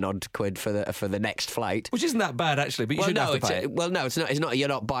 300 and odd quid for the next flight. Which isn't that bad, actually, but you shouldn't have to pay it. Well, no, it's not. It's not. You're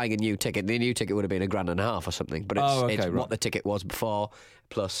not buying a new ticket. The new ticket would have been $1.5 grand or something. But it's right. what the ticket was before.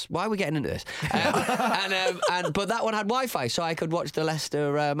 Plus, why are we getting into this? But that one had Wi-Fi, so I could watch the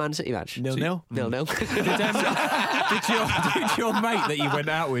Leicester Man City match. 0-0. 0-0. Did your mate that you went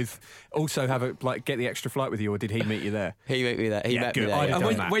out with also have get the extra flight with you, or did he meet you there? He met me there. He met me good. there. I'd yeah. have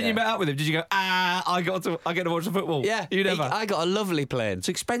And done when that, you met up with him, did you go, I get to watch the football? Yeah, You never? I got a lovely plane. It's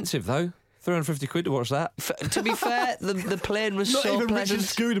expensive, though. 350 quid to watch that. To be fair, the plane was Not so even pleasant. Richard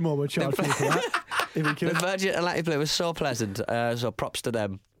Scudamore would charge me for that. If he The could. Virgin Atlantic plane was so pleasant. So props to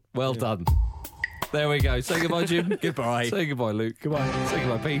them. Well done. There we go. Say goodbye, Jim. Goodbye. Say goodbye, Luke. Goodbye. Say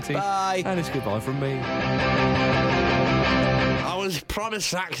goodbye, Petey. Bye. And it's goodbye from me. I was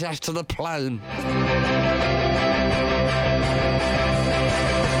promised access to the plane.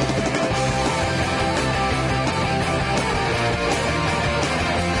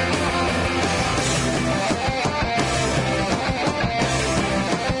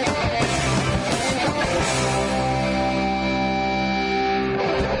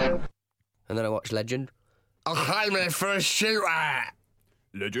 And then I watched Legend. I came here for a shootout.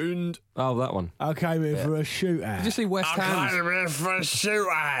 Legend. Oh, that one. I came in for a shootout. Did you see West Ham? here for a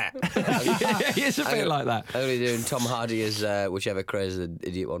shootout. It's a bit like that. Only doing Tom Hardy as whichever crazy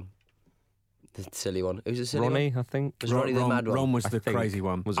idiot one. The silly one. Who's the silly Ronnie, one? I think. Was Ronnie the mad one? Ron was I the think. crazy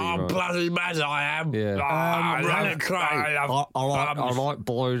one. Was he right? bloody mad I am. Yeah. I I like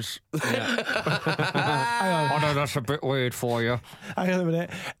boys. I know that's a bit weird for you. Hang on a minute.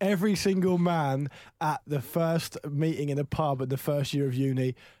 Every single man at the first meeting in a pub in the first year of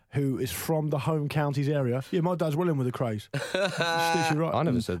uni who is from the home counties area. Yeah, my dad's willing with the craze. Right. I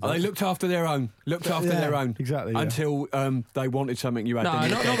never said that. They looked after their own. Their own. Exactly, yeah. Until they wanted something you had. No, then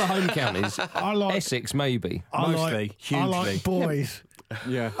you not get- the home counties. I like Essex, maybe. Mostly, I like hugely. boys.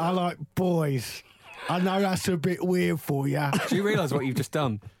 Yeah. I like boys. I know that's a bit weird for you. Do you realise what you've just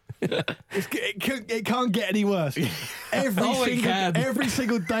done? It can't get any worse. Every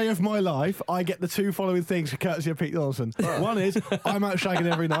single day of my life, I get the two following things courtesy of Pete Donaldson. One is I'm out shagging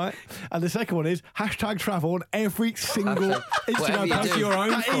every night, and the second one is #travel on every single Whatever Instagram you post. do. Your own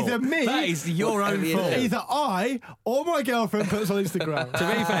That fault. either me, That is your Whatever own you fault. do. either I or my girlfriend puts on Instagram. To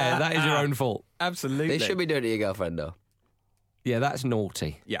be fair, that is your own fault. Absolutely. They should be doing it to your girlfriend, though. Yeah, that's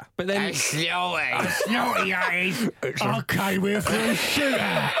naughty. Yeah. But then Okay, we're for a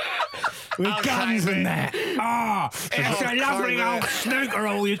shootout. With guns and that. It's a lovely old snooker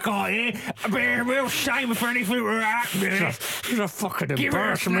all you got here. It'd be a real shame if anything were happening. it's a fucking Give it a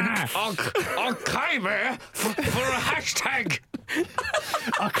embarrassment. snap. I came here for a hashtag.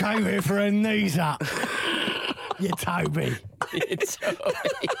 I came here for a knees up. You Toby.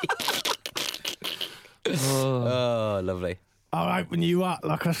 Oh, lovely. I'll open you up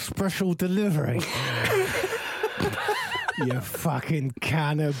like a special delivery. You fucking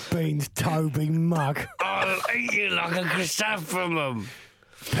can of beans, Toby mug. I'll eat you like a chrysanthemum.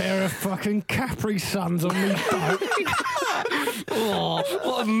 Pair of fucking Capri Suns on me boat. Oh,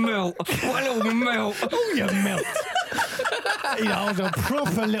 what a melt. What a little melt. Oh, you melt. You know, I was a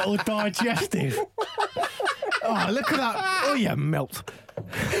proper little digestive. Oh, look at that. Oh, you melt.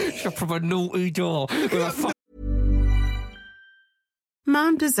 It's a proper naughty door with a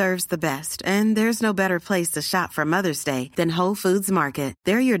Mom deserves the best, and there's no better place to shop for Mother's Day than Whole Foods Market.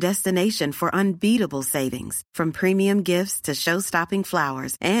 They're your destination for unbeatable savings, from premium gifts to show-stopping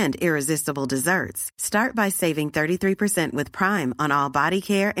flowers and irresistible desserts. Start by saving 33% with Prime on all body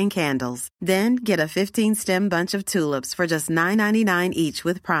care and candles. Then get a 15-stem bunch of tulips for just $9.99 each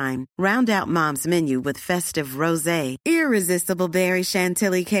with Prime. Round out Mom's menu with festive rosé, irresistible berry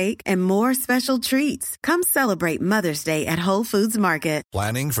chantilly cake, and more special treats. Come celebrate Mother's Day at Whole Foods Market.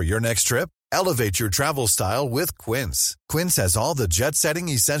 Planning for your next trip? Elevate your travel style with Quince. Quince has all the jet-setting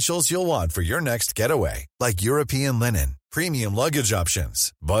essentials you'll want for your next getaway, like European linen, premium luggage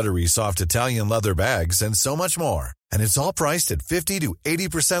options, buttery soft Italian leather bags, and so much more. And it's all priced at 50 to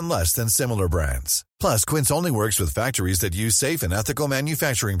 80% less than similar brands. Plus, Quince only works with factories that use safe and ethical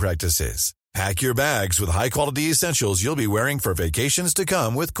manufacturing practices. Pack your bags with high-quality essentials you'll be wearing for vacations to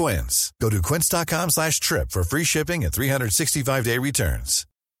come with Quince. Go to quince.com/trip for free shipping and 365-day returns.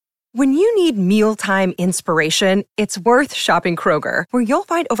 When you need mealtime inspiration, it's worth shopping Kroger, where you'll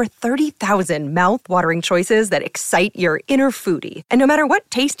find over 30,000 mouth-watering choices that excite your inner foodie. And no matter what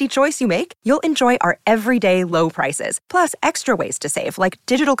tasty choice you make, you'll enjoy our everyday low prices, plus extra ways to save, like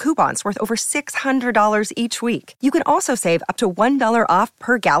digital coupons worth over $600 each week. You can also save up to $1 off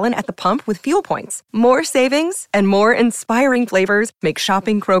per gallon at the pump with fuel points. More savings and more inspiring flavors make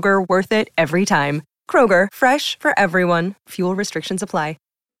shopping Kroger worth it every time. Kroger, fresh for everyone. Fuel restrictions apply.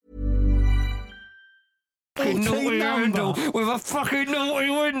 Naughty handle with a fucking naughty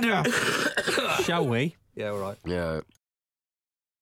window. Shall we? Yeah, all right. Yeah.